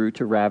coming through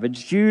to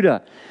ravage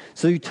Judah.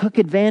 So you took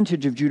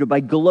advantage of Judah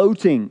by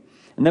gloating.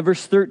 And then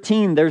verse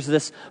 13, there's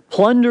this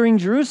plundering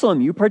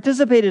Jerusalem. You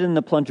participated in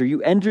the plunder.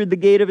 You entered the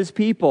gate of his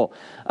people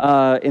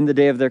in the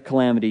day of their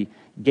calamity.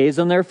 Gazed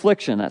on their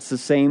affliction. That's the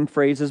same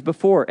phrase as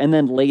before. And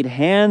then laid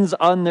hands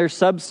on their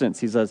substance.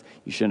 He says,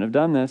 you shouldn't have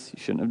done this.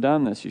 You shouldn't have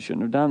done this. You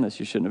shouldn't have done this.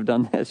 You shouldn't have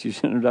done this. You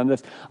shouldn't have done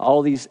this.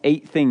 All these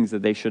 8 things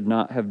that they should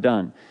not have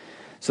done.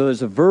 So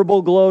there's a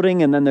verbal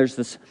gloating, and then there's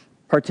this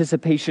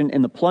participation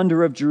in the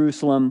plunder of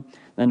Jerusalem.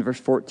 Then verse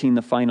 14,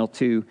 the final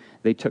 2,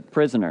 they took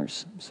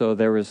prisoners. So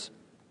there was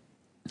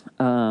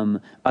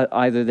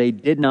either they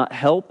did not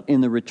help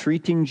in the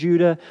retreating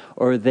Judah,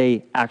 or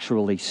they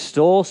actually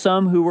stole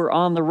some who were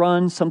on the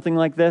run, something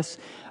like this.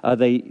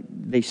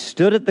 They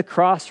stood at the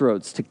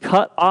crossroads to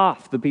cut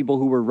off the people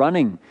who were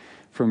running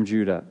from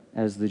Judah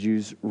as the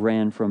Jews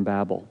ran from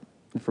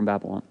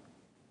Babylon.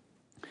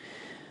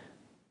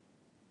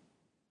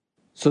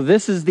 So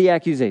this is the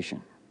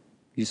accusation.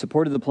 You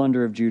supported the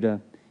plunder of Judah.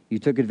 You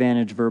took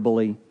advantage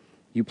verbally.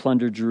 You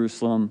plundered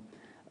Jerusalem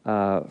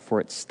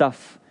for its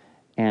stuff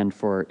and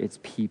for its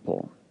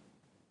people.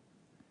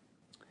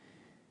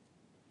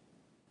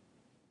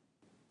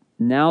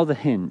 Now the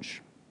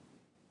hinge.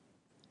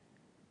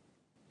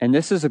 And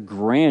this is a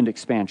grand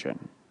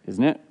expansion,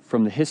 isn't it?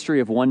 From the history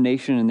of one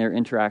nation and their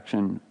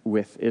interaction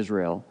with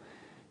Israel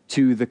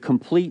to the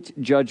complete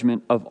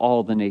judgment of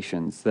all the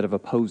nations that have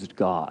opposed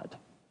God.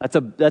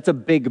 That's a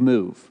big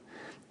move.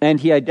 And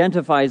he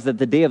identifies that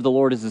the day of the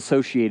Lord is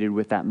associated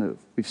with that move.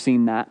 We've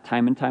seen that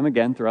time and time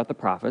again throughout the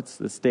prophets.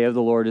 This day of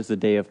the Lord is a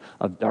day of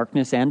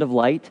darkness and of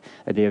light,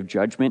 a day of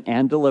judgment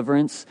and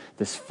deliverance,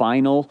 this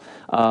final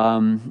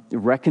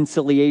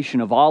reconciliation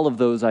of all of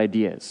those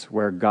ideas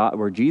where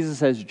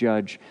Jesus as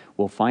judge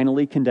will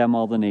finally condemn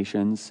all the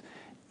nations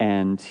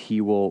and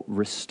he will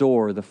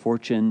restore the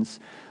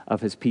fortunes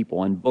of his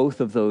people. And both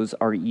of those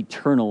are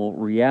eternal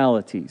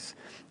realities.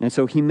 And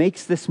so he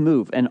makes this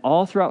move. And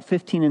all throughout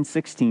 15 and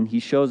 16, he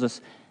shows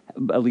us,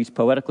 at least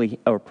poetically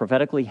or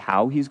prophetically,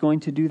 how he's going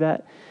to do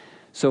that.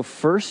 So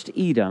first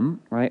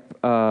Edom, right?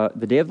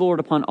 The day of the Lord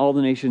upon all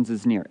the nations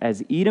is near.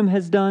 As Edom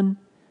has done,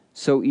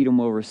 so Edom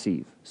will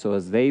receive. So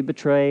as they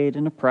betrayed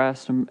and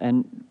oppressed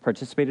and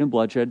participated in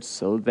bloodshed,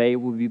 so they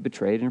will be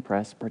betrayed and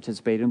oppressed,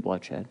 participated in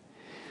bloodshed.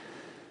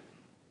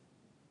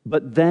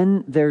 But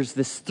then there's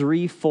this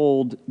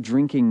threefold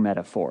drinking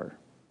metaphor.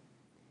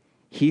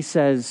 He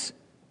says,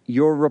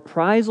 your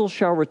reprisal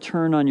shall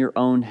return on your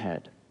own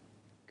head.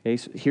 Okay,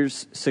 so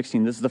here's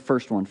 16. This is the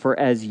first one. For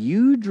as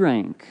you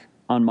drank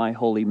on my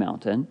holy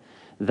mountain,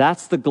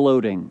 that's the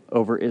gloating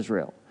over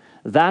Israel.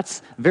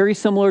 That's very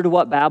similar to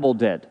what Babel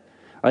did.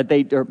 Or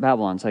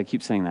Babylon, so I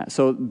keep saying that.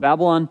 So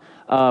Babylon,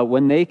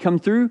 when they come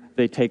through,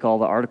 they take all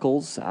the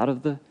articles out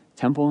of the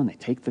temple and they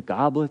take the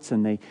goblets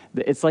and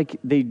it's like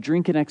they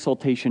drink in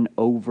exaltation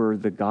over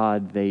the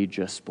God they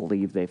just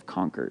believe they've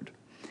conquered.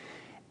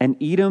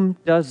 And Edom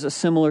does a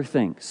similar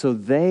thing. So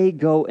they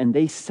go and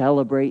they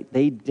celebrate,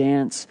 they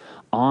dance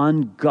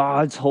on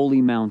God's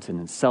holy mountain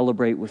and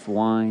celebrate with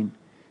wine.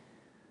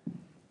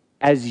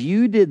 As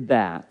you did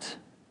that,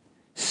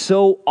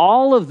 so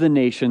all of the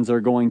nations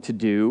are going to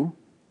do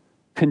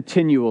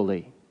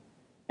continually.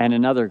 And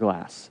another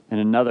glass, and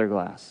another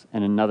glass,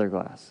 and another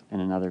glass,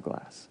 and another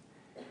glass.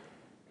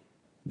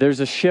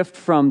 There's a shift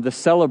from the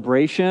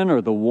celebration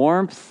or the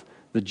warmth,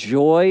 the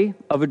joy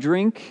of a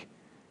drink,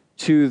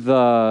 to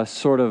the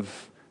sort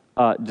of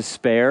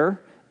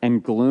despair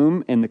and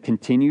gloom in the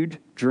continued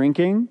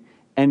drinking.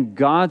 And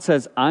God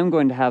says, I'm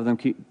going to have them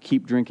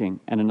keep drinking,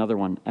 and another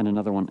one, and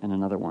another one, and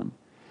another one.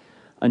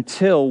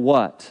 Until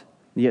what?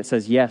 It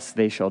says, yes,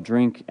 they shall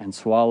drink and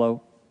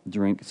swallow,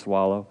 drink,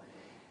 swallow,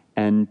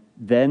 and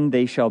then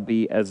they shall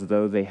be as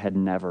though they had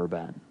never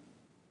been.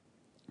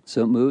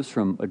 So it moves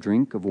from a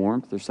drink of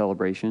warmth or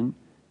celebration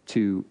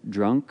to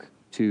drunk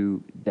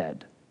to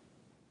dead.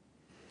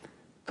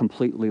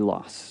 Completely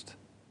lost.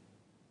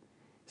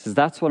 He says,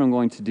 that's what I'm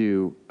going to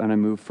do when I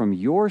move from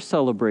your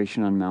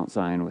celebration on Mount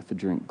Zion with the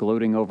drink,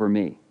 gloating over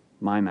me,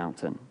 my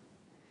mountain.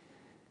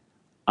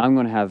 I'm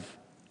going to have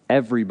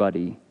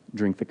everybody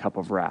drink the cup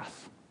of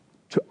wrath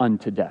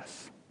unto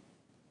death.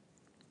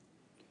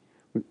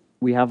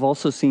 We have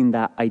also seen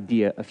that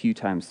idea a few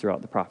times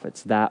throughout the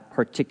prophets, that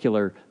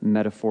particular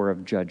metaphor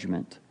of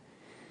judgment.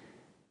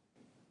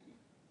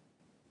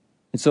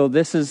 And so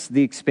this is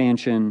the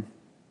expansion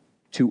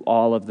to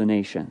all of the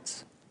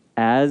nations.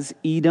 As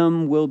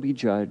Edom will be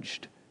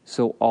judged,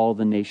 so all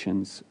the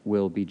nations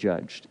will be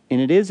judged.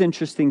 And it is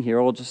interesting here,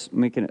 I'll just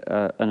make an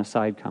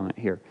aside comment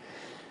here.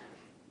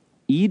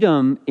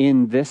 Edom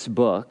in this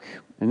book,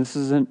 and this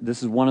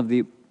is one of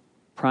the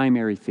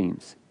primary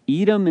themes,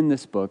 Edom in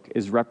this book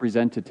is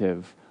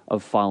representative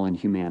of fallen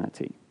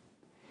humanity.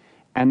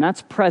 And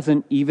that's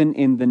present even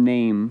in the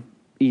name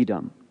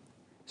Edom.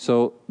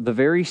 So the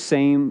very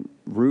same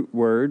root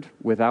word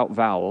without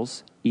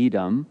vowels,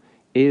 Edom,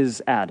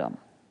 is Adam.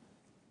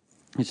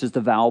 It's just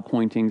the vowel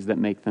pointings that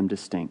make them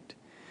distinct.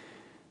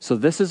 So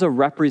this is a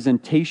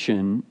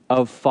representation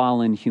of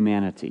fallen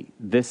humanity.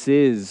 This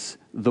is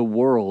the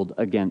world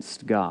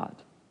against God.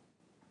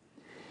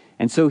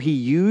 And so he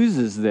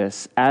uses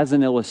this as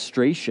an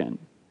illustration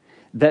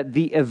that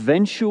the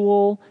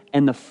eventual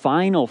and the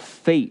final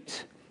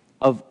fate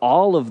of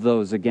all of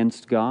those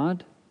against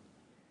God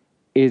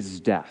is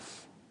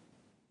death.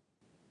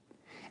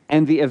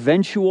 And the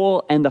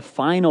eventual and the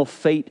final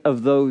fate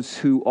of those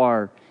who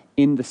are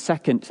in the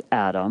second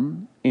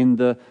Adam, in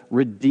the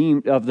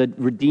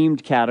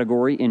redeemed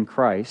category in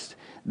Christ,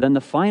 then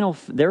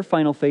their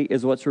final fate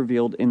is what's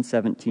revealed in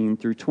 17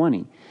 through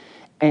 20.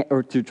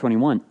 Or through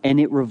 21. And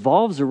it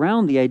revolves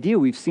around the idea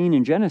we've seen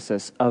in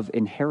Genesis of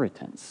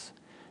inheritance.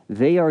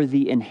 They are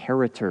the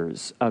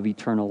inheritors of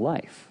eternal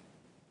life.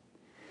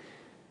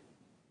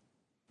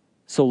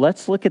 So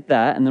let's look at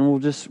that, and then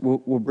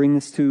we'll bring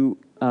this to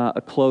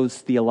a close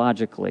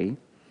theologically.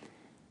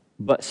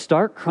 But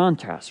stark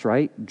contrast,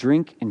 right?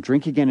 Drink and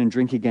drink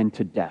again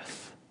to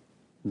death.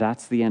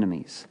 That's the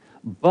enemies.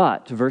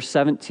 But, verse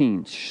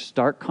 17,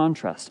 stark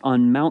contrast.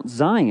 On Mount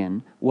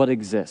Zion, what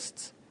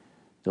exists?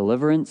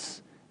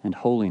 Deliverance and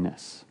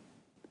holiness.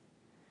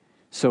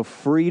 So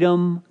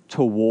freedom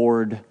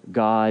toward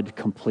God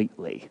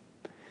completely.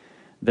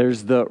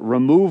 There's the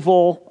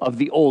removal of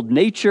the old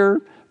nature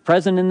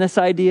present in this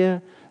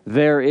idea.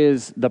 There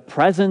is the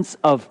presence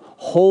of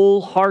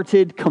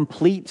wholehearted,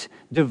 complete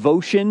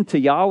devotion to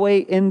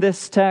Yahweh in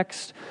this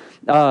text.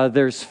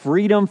 There's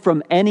freedom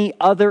from any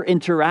other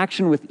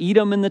interaction with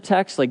Edom in the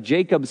text, like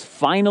Jacob's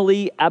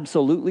finally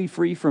absolutely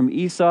free from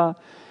Esau.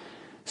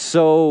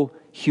 So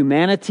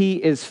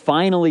humanity is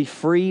finally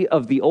free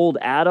of the old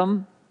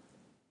Adam.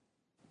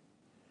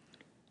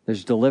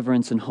 There's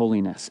deliverance and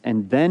holiness.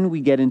 And then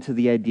we get into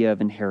the idea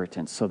of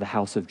inheritance. So the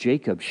house of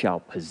Jacob shall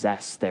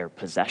possess their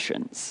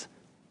possessions.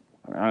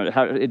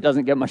 It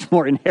doesn't get much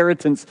more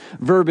inheritance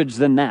verbiage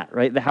than that,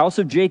 right? The house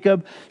of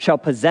Jacob shall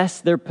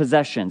possess their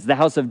possessions. The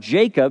house of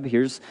Jacob,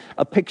 here's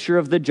a picture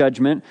of the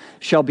judgment,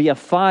 shall be a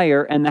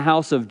fire, and the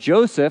house of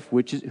Joseph,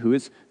 who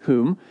is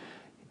whom?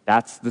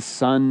 That's the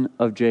son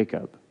of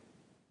Jacob,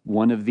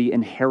 one of the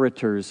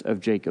inheritors of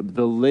Jacob.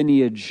 The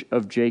lineage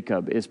of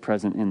Jacob is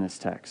present in this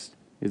text.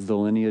 Is the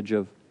lineage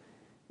of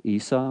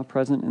Esau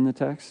present in the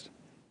text?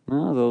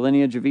 No, the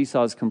lineage of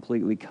Esau is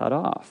completely cut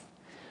off.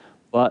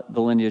 But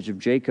the lineage of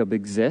Jacob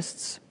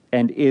exists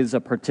and is a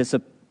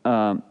participant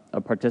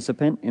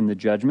in the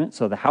judgment.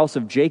 So the house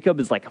of Jacob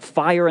is like a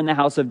fire, and the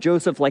house of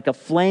Joseph like a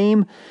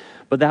flame,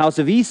 but the house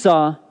of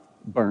Esau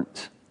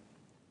burnt.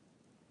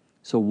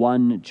 So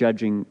one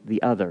judging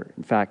the other.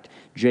 In fact,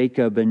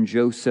 Jacob and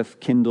Joseph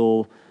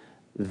kindle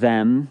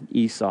them,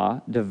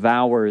 Esau,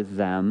 devour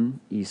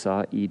them,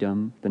 Esau,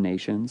 Edom, the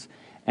nations,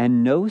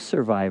 and no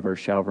survivor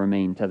shall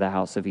remain to the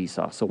house of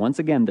Esau. So once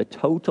again, the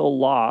total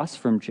loss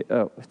from,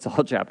 it's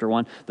all chapter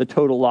 1, the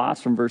total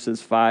loss from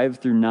verses 5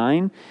 through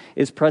 9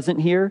 is present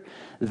here,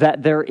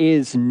 that there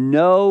is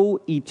no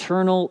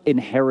eternal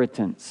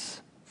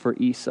inheritance for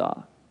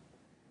Esau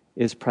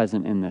is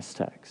present in this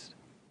text.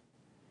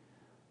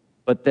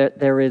 But that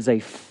there is a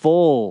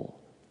full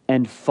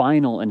and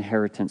final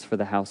inheritance for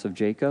the house of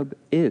Jacob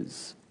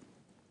is.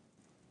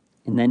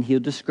 And then he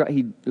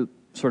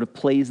sort of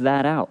plays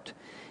that out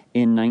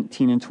in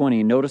 19 and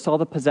 20. Notice all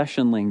the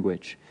possession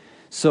language.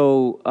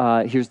 So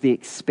here's the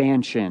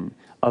expansion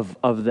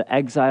of the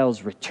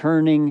exiles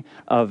returning,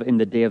 in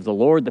the day of the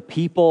Lord, the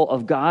people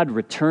of God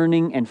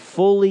returning and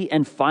fully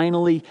and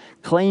finally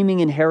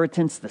claiming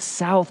inheritance. The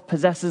south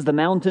possesses the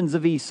mountains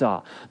of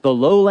Esau. The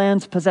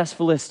lowlands possess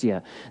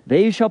Philistia.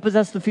 They shall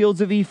possess the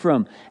fields of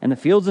Ephraim and the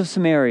fields of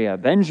Samaria,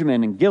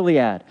 Benjamin and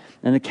Gilead.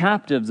 And the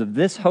captives of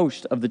this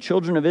host of the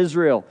children of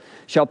Israel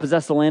shall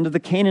possess the land of the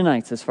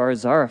Canaanites as far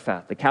as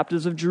Zarephath. The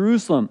captives of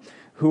Jerusalem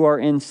who are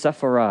in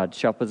Sepharad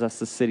shall possess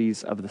the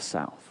cities of the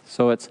south.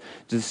 So it's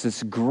just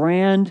this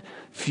grand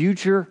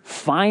future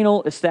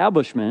final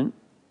establishment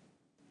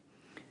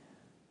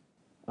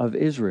of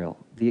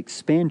Israel, the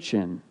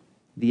expansion,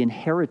 the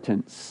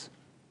inheritance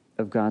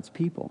of God's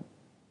people.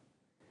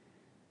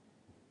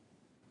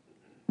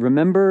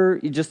 Remember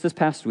just this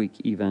past week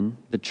even,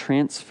 the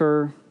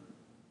transfer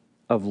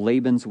of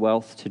Laban's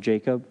wealth to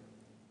Jacob?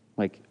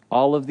 Like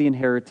all of the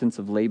inheritance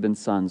of Laban's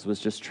sons was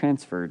just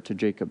transferred to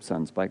Jacob's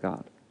sons by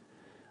God.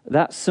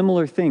 That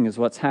similar thing is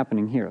what's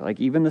happening here. Like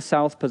even the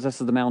south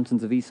possesses the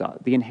mountains of Esau.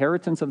 The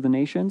inheritance of the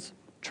nations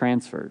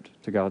transferred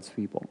to God's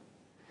people.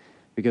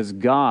 Because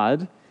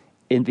God,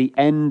 in the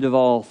end of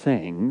all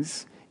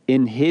things,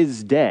 in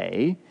his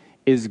day,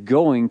 is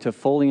going to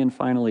fully and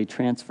finally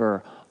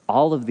transfer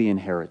all of the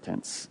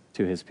inheritance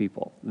to his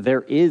people.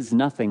 There is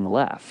nothing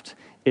left.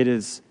 It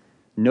is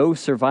no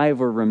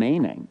survivor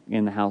remaining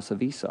in the house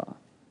of Esau.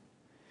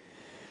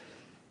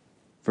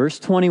 Verse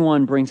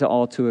 21 brings it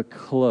all to a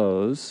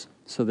close.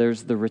 So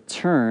there's the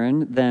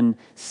return, then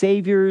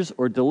saviors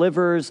or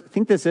deliverers. I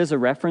think this is a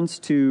reference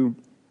to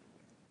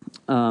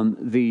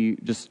the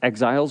just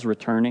exiles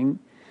returning.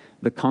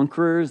 The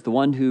conquerors, the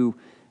one who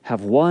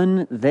have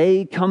won,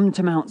 they come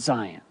to Mount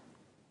Zion.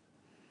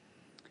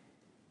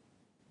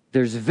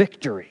 There's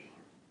victory.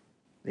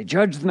 They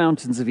judge the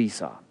mountains of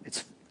Esau.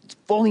 It's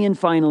fully and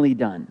finally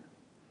done.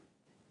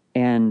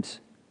 And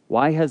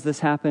why has this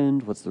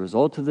happened? What's the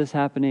result of this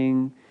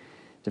happening?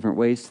 Different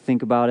ways to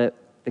think about it.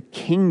 The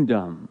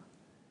kingdom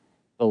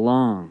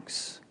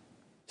belongs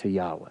to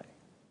Yahweh.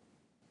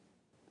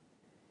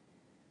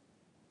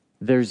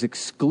 There's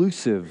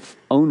exclusive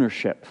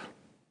ownership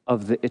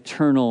of the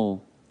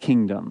eternal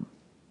kingdom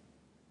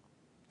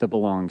that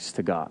belongs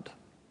to God,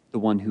 the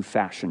one who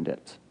fashioned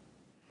it.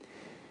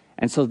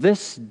 And so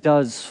this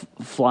does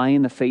fly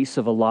in the face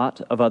of a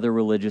lot of other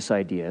religious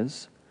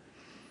ideas,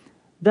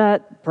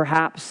 that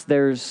perhaps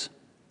there's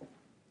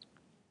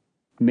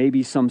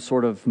maybe some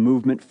sort of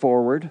movement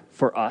forward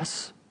for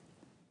us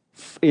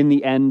in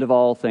the end of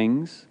all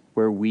things,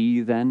 where we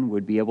then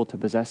would be able to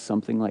possess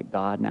something like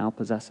God now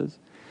possesses.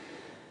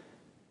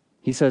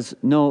 He says,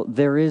 no,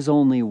 there is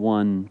only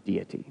one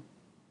deity.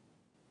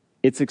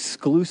 It's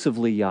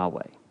exclusively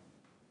Yahweh.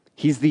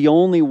 He's the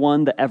only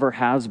one that ever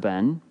has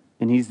been,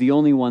 and he's the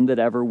only one that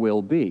ever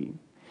will be.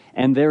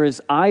 And there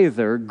is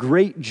either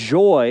great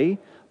joy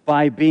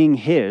by being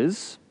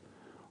his,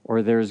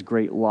 or there is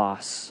great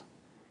loss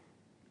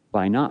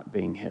by not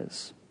being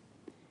his.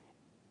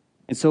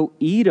 And so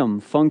Edom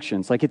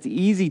functions, like it's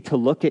easy to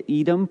look at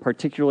Edom,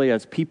 particularly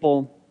as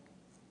people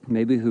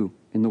maybe who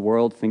in the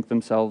world think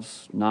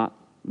themselves not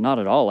not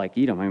at all like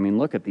Edom. I mean,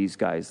 look at these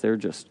guys. They're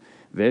just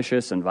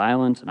vicious and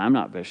violent, and I'm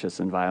not vicious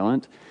and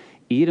violent.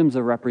 Edom's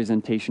a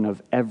representation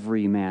of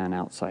every man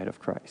outside of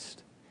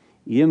Christ.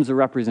 Edom's a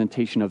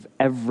representation of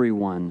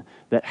everyone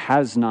that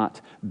has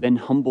not been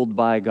humbled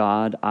by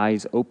God,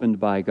 eyes opened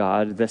by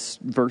God. This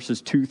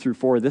verses 2 through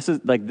 4, this is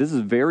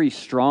very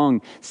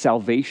strong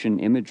salvation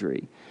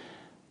imagery.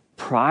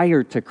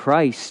 Prior to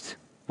Christ,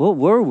 what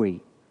were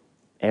we?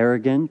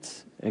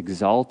 Arrogant,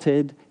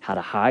 exalted, had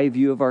a high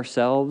view of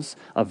ourselves,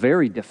 a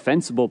very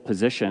defensible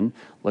position.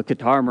 Look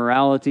at our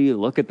morality,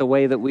 look at the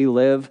way that we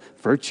live,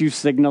 virtue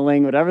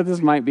signaling, whatever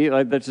this might be.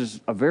 Like, that's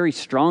just a very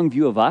strong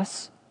view of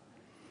us.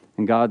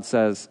 And God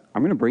says,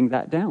 I'm going to bring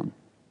that down.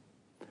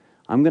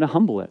 I'm going to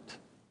humble it.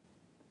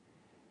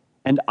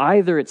 And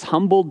either it's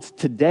humbled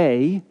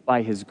today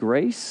by his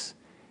grace,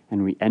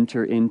 and we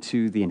enter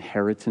into the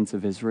inheritance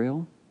of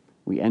Israel.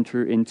 We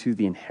enter into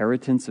the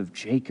inheritance of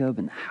Jacob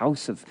and the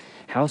house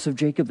of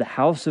Jacob, the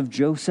house of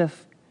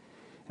Joseph,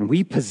 and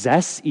we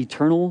possess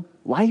eternal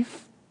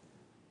life.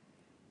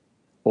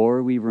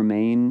 Or we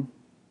remain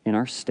in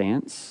our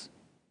stance,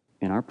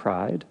 in our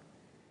pride,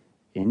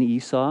 in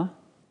Esau,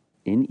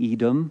 in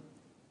Edom,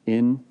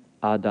 in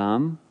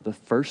Adam, the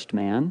first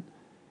man,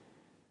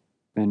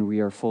 and we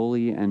are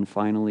fully and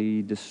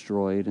finally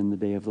destroyed in the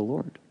day of the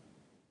Lord.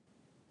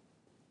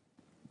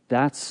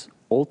 That's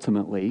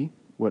ultimately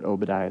what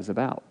Obadiah is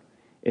about.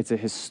 It's a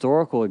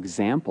historical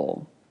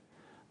example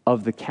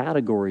of the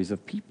categories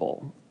of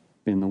people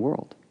in the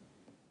world.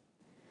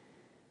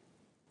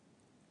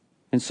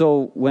 And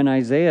so when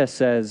Isaiah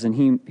says,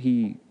 and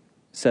he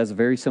says a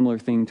very similar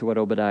thing to what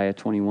Obadiah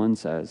 21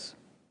 says,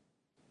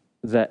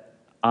 that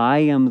I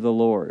am the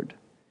Lord,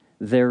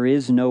 there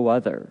is no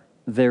other,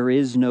 there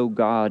is no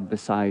God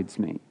besides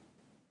me.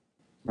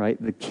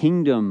 Right? The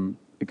kingdom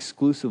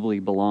exclusively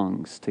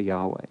belongs to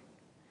Yahweh.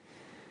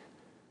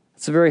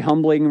 It's a very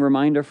humbling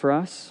reminder for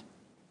us.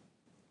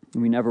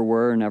 We never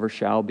were, never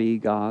shall be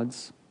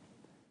gods.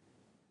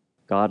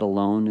 God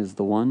alone is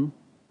the one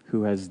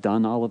who has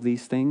done all of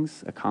these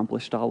things,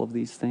 accomplished all of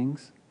these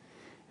things,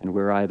 and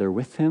we're either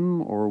with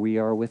him or we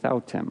are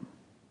without him.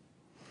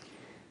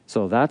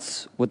 So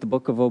that's what the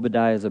book of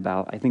Obadiah is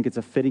about. I think it's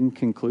a fitting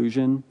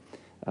conclusion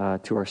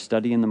to our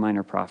study in the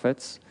Minor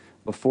Prophets.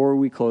 Before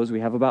we close, we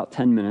have about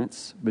 10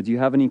 minutes, but do you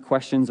have any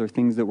questions or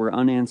things that were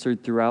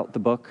unanswered throughout the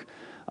book,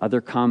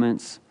 other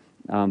comments?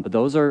 But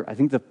those are, I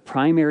think, the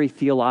primary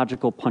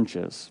theological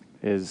punches.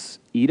 Is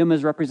Edom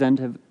is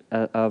representative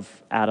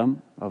of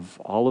Adam, of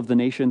all of the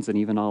nations and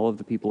even all of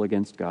the people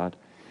against God,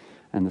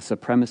 and the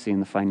supremacy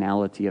and the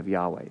finality of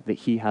Yahweh, that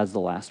he has the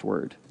last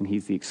word, and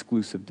he's the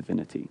exclusive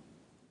divinity.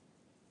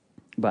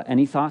 But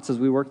any thoughts as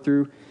we work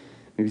through,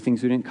 maybe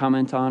things we didn't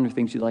comment on or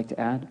things you'd like to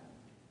add?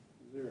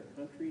 Is there a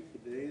country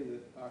today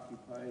that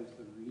occupies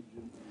the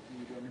region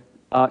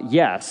of Edom?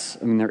 Yes,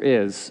 I mean there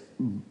is,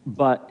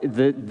 but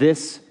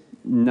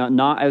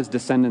not as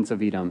descendants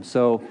of Edom.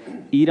 So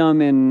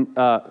Edom in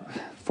 4th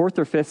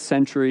or 5th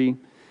century,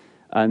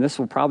 and this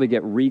will probably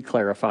get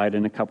re-clarified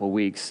in a couple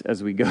weeks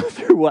as we go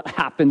through what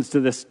happens to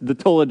the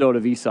Toledot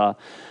of Esau.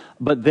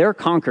 But they're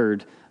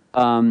conquered,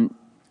 and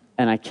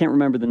I can't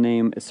remember the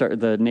name.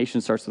 The nation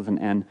starts with an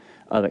N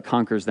that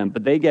conquers them.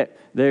 But they get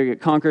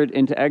conquered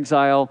into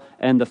exile,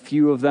 and the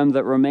few of them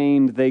that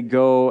remained, they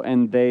go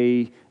and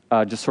they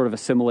just sort of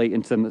assimilate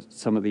into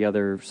some of the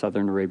other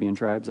southern Arabian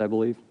tribes, I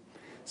believe.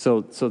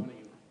 So is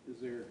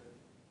there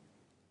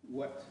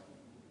what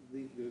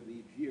the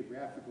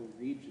geographical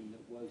region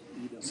that was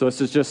Edom? So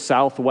this is just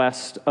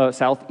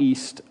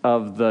southeast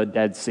of the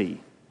Dead Sea.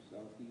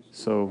 Southeast.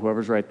 So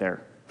whoever's right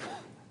there,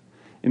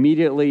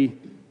 immediately,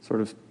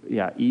 sort of,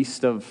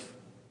 east of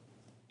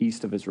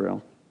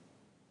Israel.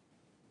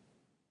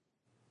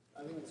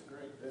 I think it's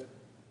great that,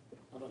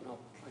 I don't know,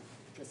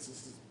 I guess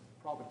this is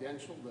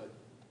providential that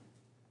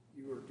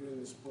you were doing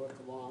this book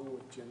along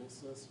with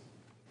Genesis,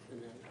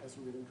 and then as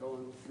we've been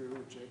going through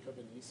with Jacob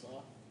and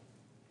Esau,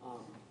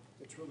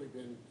 it's really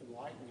been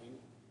enlightening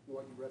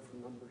what you read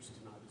from Numbers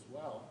tonight as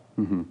well,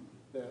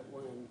 that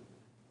when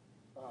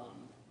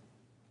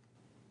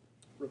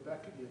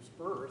Rebecca gives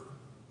birth,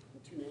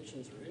 and two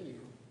nations are in you,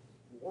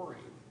 warring,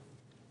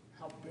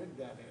 how big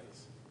that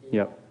is. You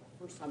know,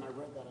 first time I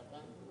read that, I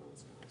thought, oh,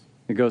 that's nice.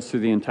 It goes through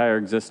the entire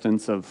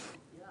existence of...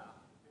 Yeah,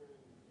 and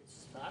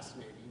it's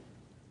fascinating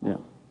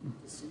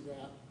to see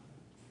that.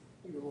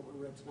 Even what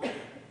we read tonight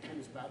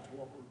comes back to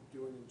what we're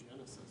doing in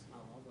Genesis, and I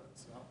love it.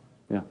 So,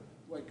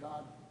 the way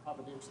God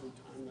providentially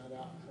timed that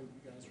out, how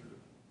you guys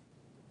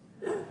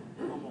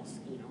are almost,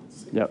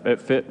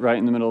 it fit right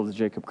in the middle of the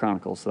Jacob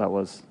Chronicles, so that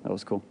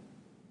was cool.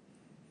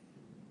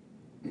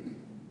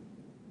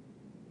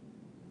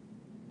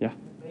 Yeah.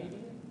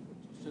 Debating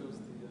shows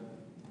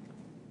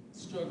the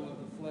struggle of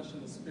the flesh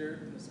and the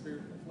spirit and the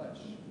spirit and the flesh.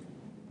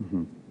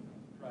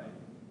 Right.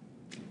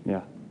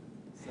 Yeah.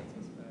 Sets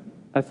us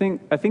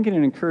back. I think in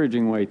an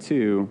encouraging way,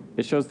 too,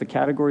 it shows the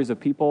categories of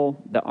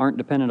people that aren't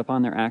dependent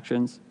upon their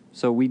actions.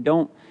 So we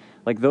don't,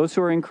 like those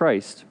who are in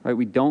Christ, right,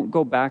 we don't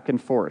go back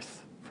and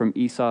forth from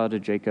Esau to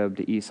Jacob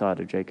to Esau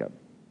to Jacob.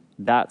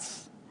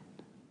 That's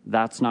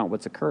not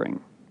what's occurring.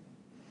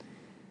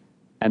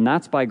 And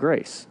that's by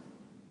grace.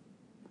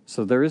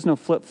 So there is no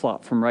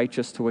flip-flop from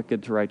righteous to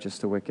wicked to righteous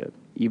to wicked.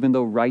 Even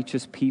though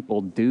righteous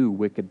people do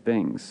wicked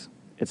things,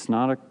 it's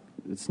not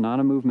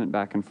a movement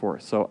back and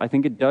forth. So I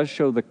think it does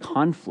show the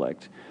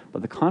conflict,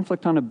 but the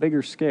conflict on a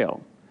bigger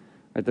scale.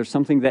 Right? There's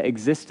something that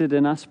existed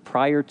in us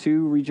prior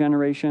to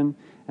regeneration,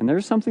 and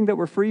there's something that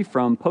we're free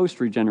from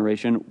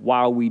post-regeneration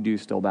while we do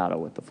still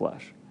battle with the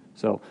flesh.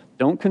 So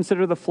don't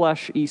consider the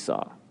flesh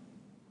Esau,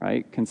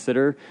 right?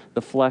 Consider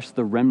the flesh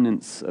the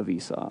remnants of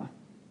Esau.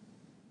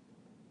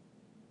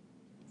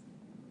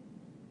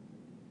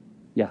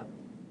 Yeah.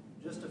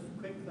 Just a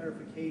quick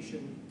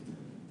clarification,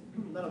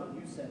 none of what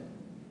you said,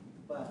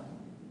 but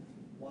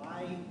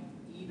why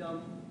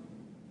Edom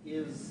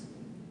is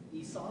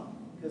Esau?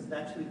 Because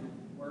actually the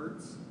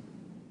words,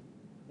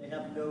 they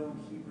have no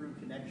Hebrew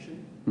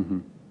connection. Mm-hmm.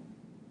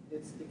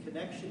 It's the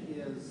connection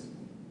is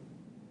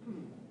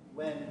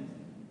when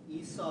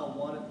Esau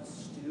wanted the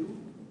stew,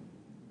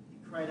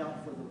 he cried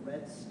out for the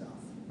red stuff.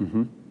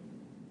 Mm-hmm.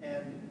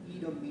 And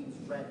Edom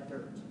means red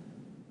dirt.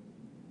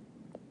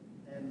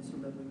 And so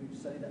remember we've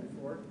studied that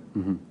before?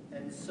 Mm-hmm.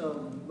 And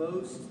so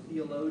most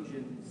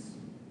theologians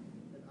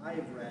that I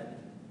have read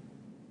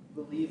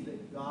believe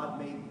that God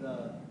made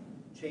the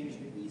change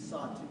to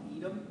Esau to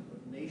Edom,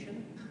 the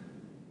nation,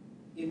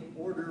 in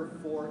order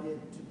for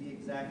it to be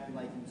exactly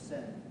like you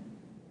said,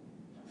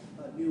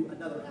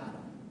 another Adam.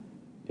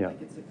 Yeah. Like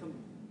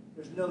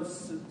there's no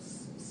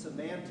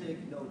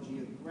semantic, no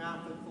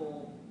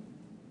geographical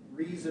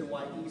reason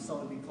why Esau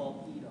would be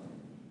called Edom.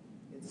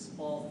 It's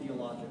all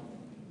theological.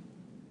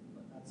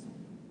 But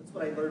that's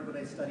what I learned when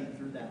I studied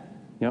through that.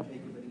 Yep.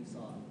 Jacob and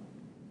Esau.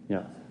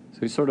 Yeah. So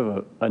he's sort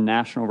of a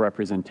national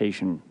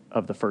representation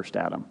of the first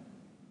Adam.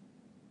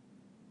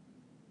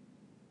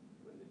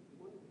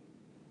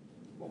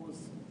 What was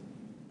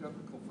the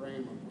biblical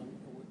frame of when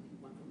he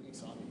went from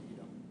Esau to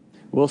Edom?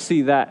 We'll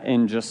see that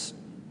in just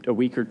a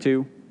week or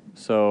two.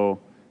 So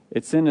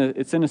it's in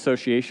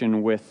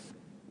association with,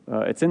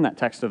 it's in that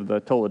text of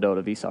the Toledot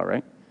of Esau,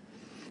 right?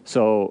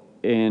 So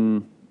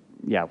within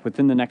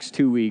the next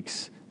 2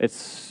 weeks,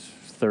 it's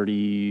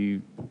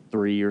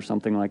 33 or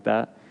something like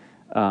that.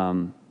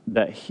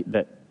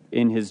 That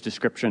in his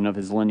description of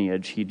his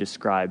lineage, he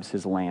describes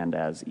his land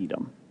as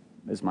Edom.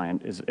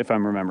 If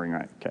I'm remembering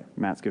right. Okay,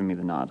 Matt's giving me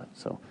the nod,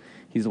 so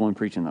he's the one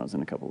preaching those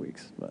in a couple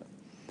weeks. But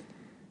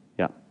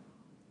yeah. I'm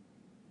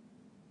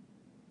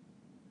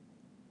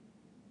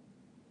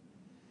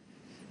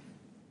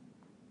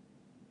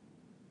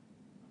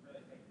really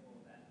thankful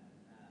that,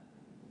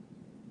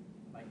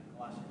 like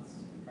Colossians,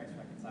 Christ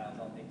reconciles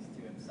all things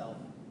to himself,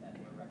 that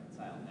we're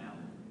reconciled now,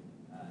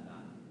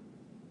 not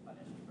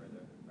punished for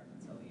the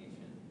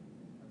reconciliation.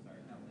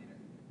 Now later.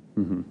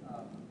 Mm-hmm.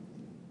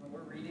 When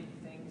we're reading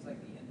things like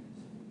the end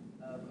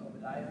of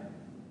Obadiah,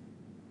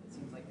 it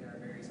seems like there are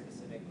very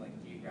specific, like,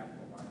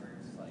 geographical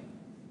markers, like,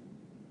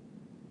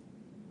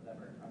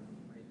 whatever, I'm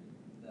reading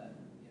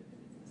if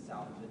it's the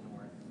south, the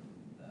north,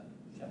 the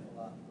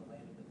Shephelah, the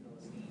land of the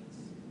Philistines,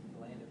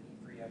 the land of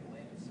Ephraim, the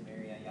land of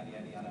Samaria, yada,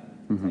 yada, yada.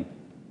 Mm-hmm. Like,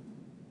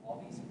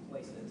 all these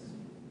places,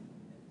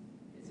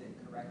 is it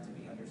correct to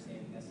be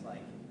understanding this,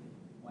 like,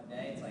 one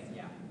day it's like,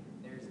 yeah,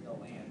 there's the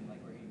land, like,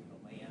 we're in the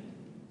land,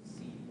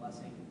 seed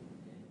blessing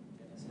in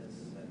Genesis,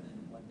 and then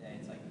one day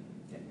it's like,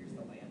 yeah, here's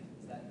the land.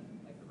 Is that,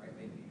 like, the right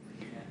way to be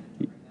reading that and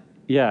interpreting that?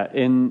 Yeah,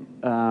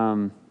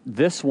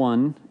 this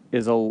one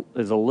is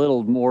a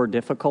little more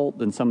difficult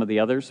than some of the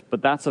others,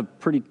 but that's a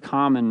pretty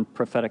common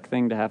prophetic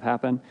thing to have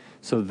happen.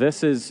 So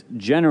this is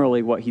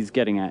generally what he's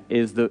getting at,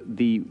 is that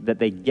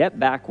they get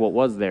back what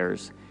was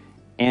theirs,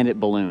 and it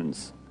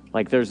balloons.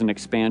 Like there's an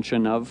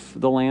expansion of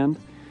the land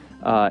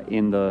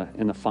in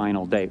the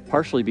final day,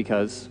 partially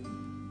because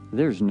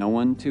there's no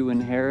one to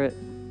inherit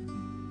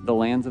the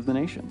lands of the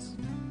nations.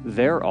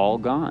 They're all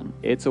gone.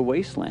 It's a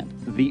wasteland.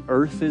 The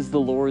earth is the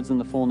Lord's and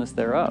the fullness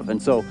thereof.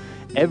 And so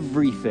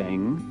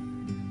everything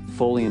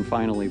fully and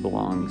finally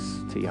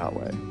belongs to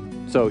Yahweh.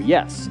 So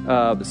yes,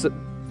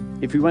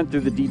 if you went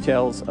through the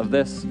details of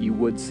this, you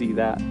would see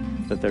that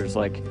there's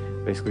like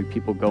basically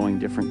people going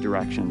different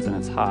directions, and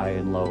it's high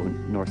and low,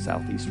 north,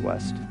 south, east,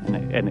 west,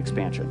 and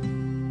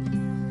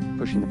expansion,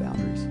 pushing the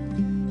boundaries.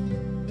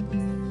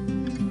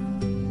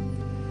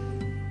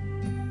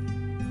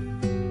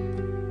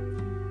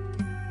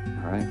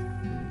 All right,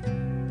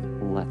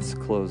 let's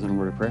close in a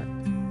word of prayer.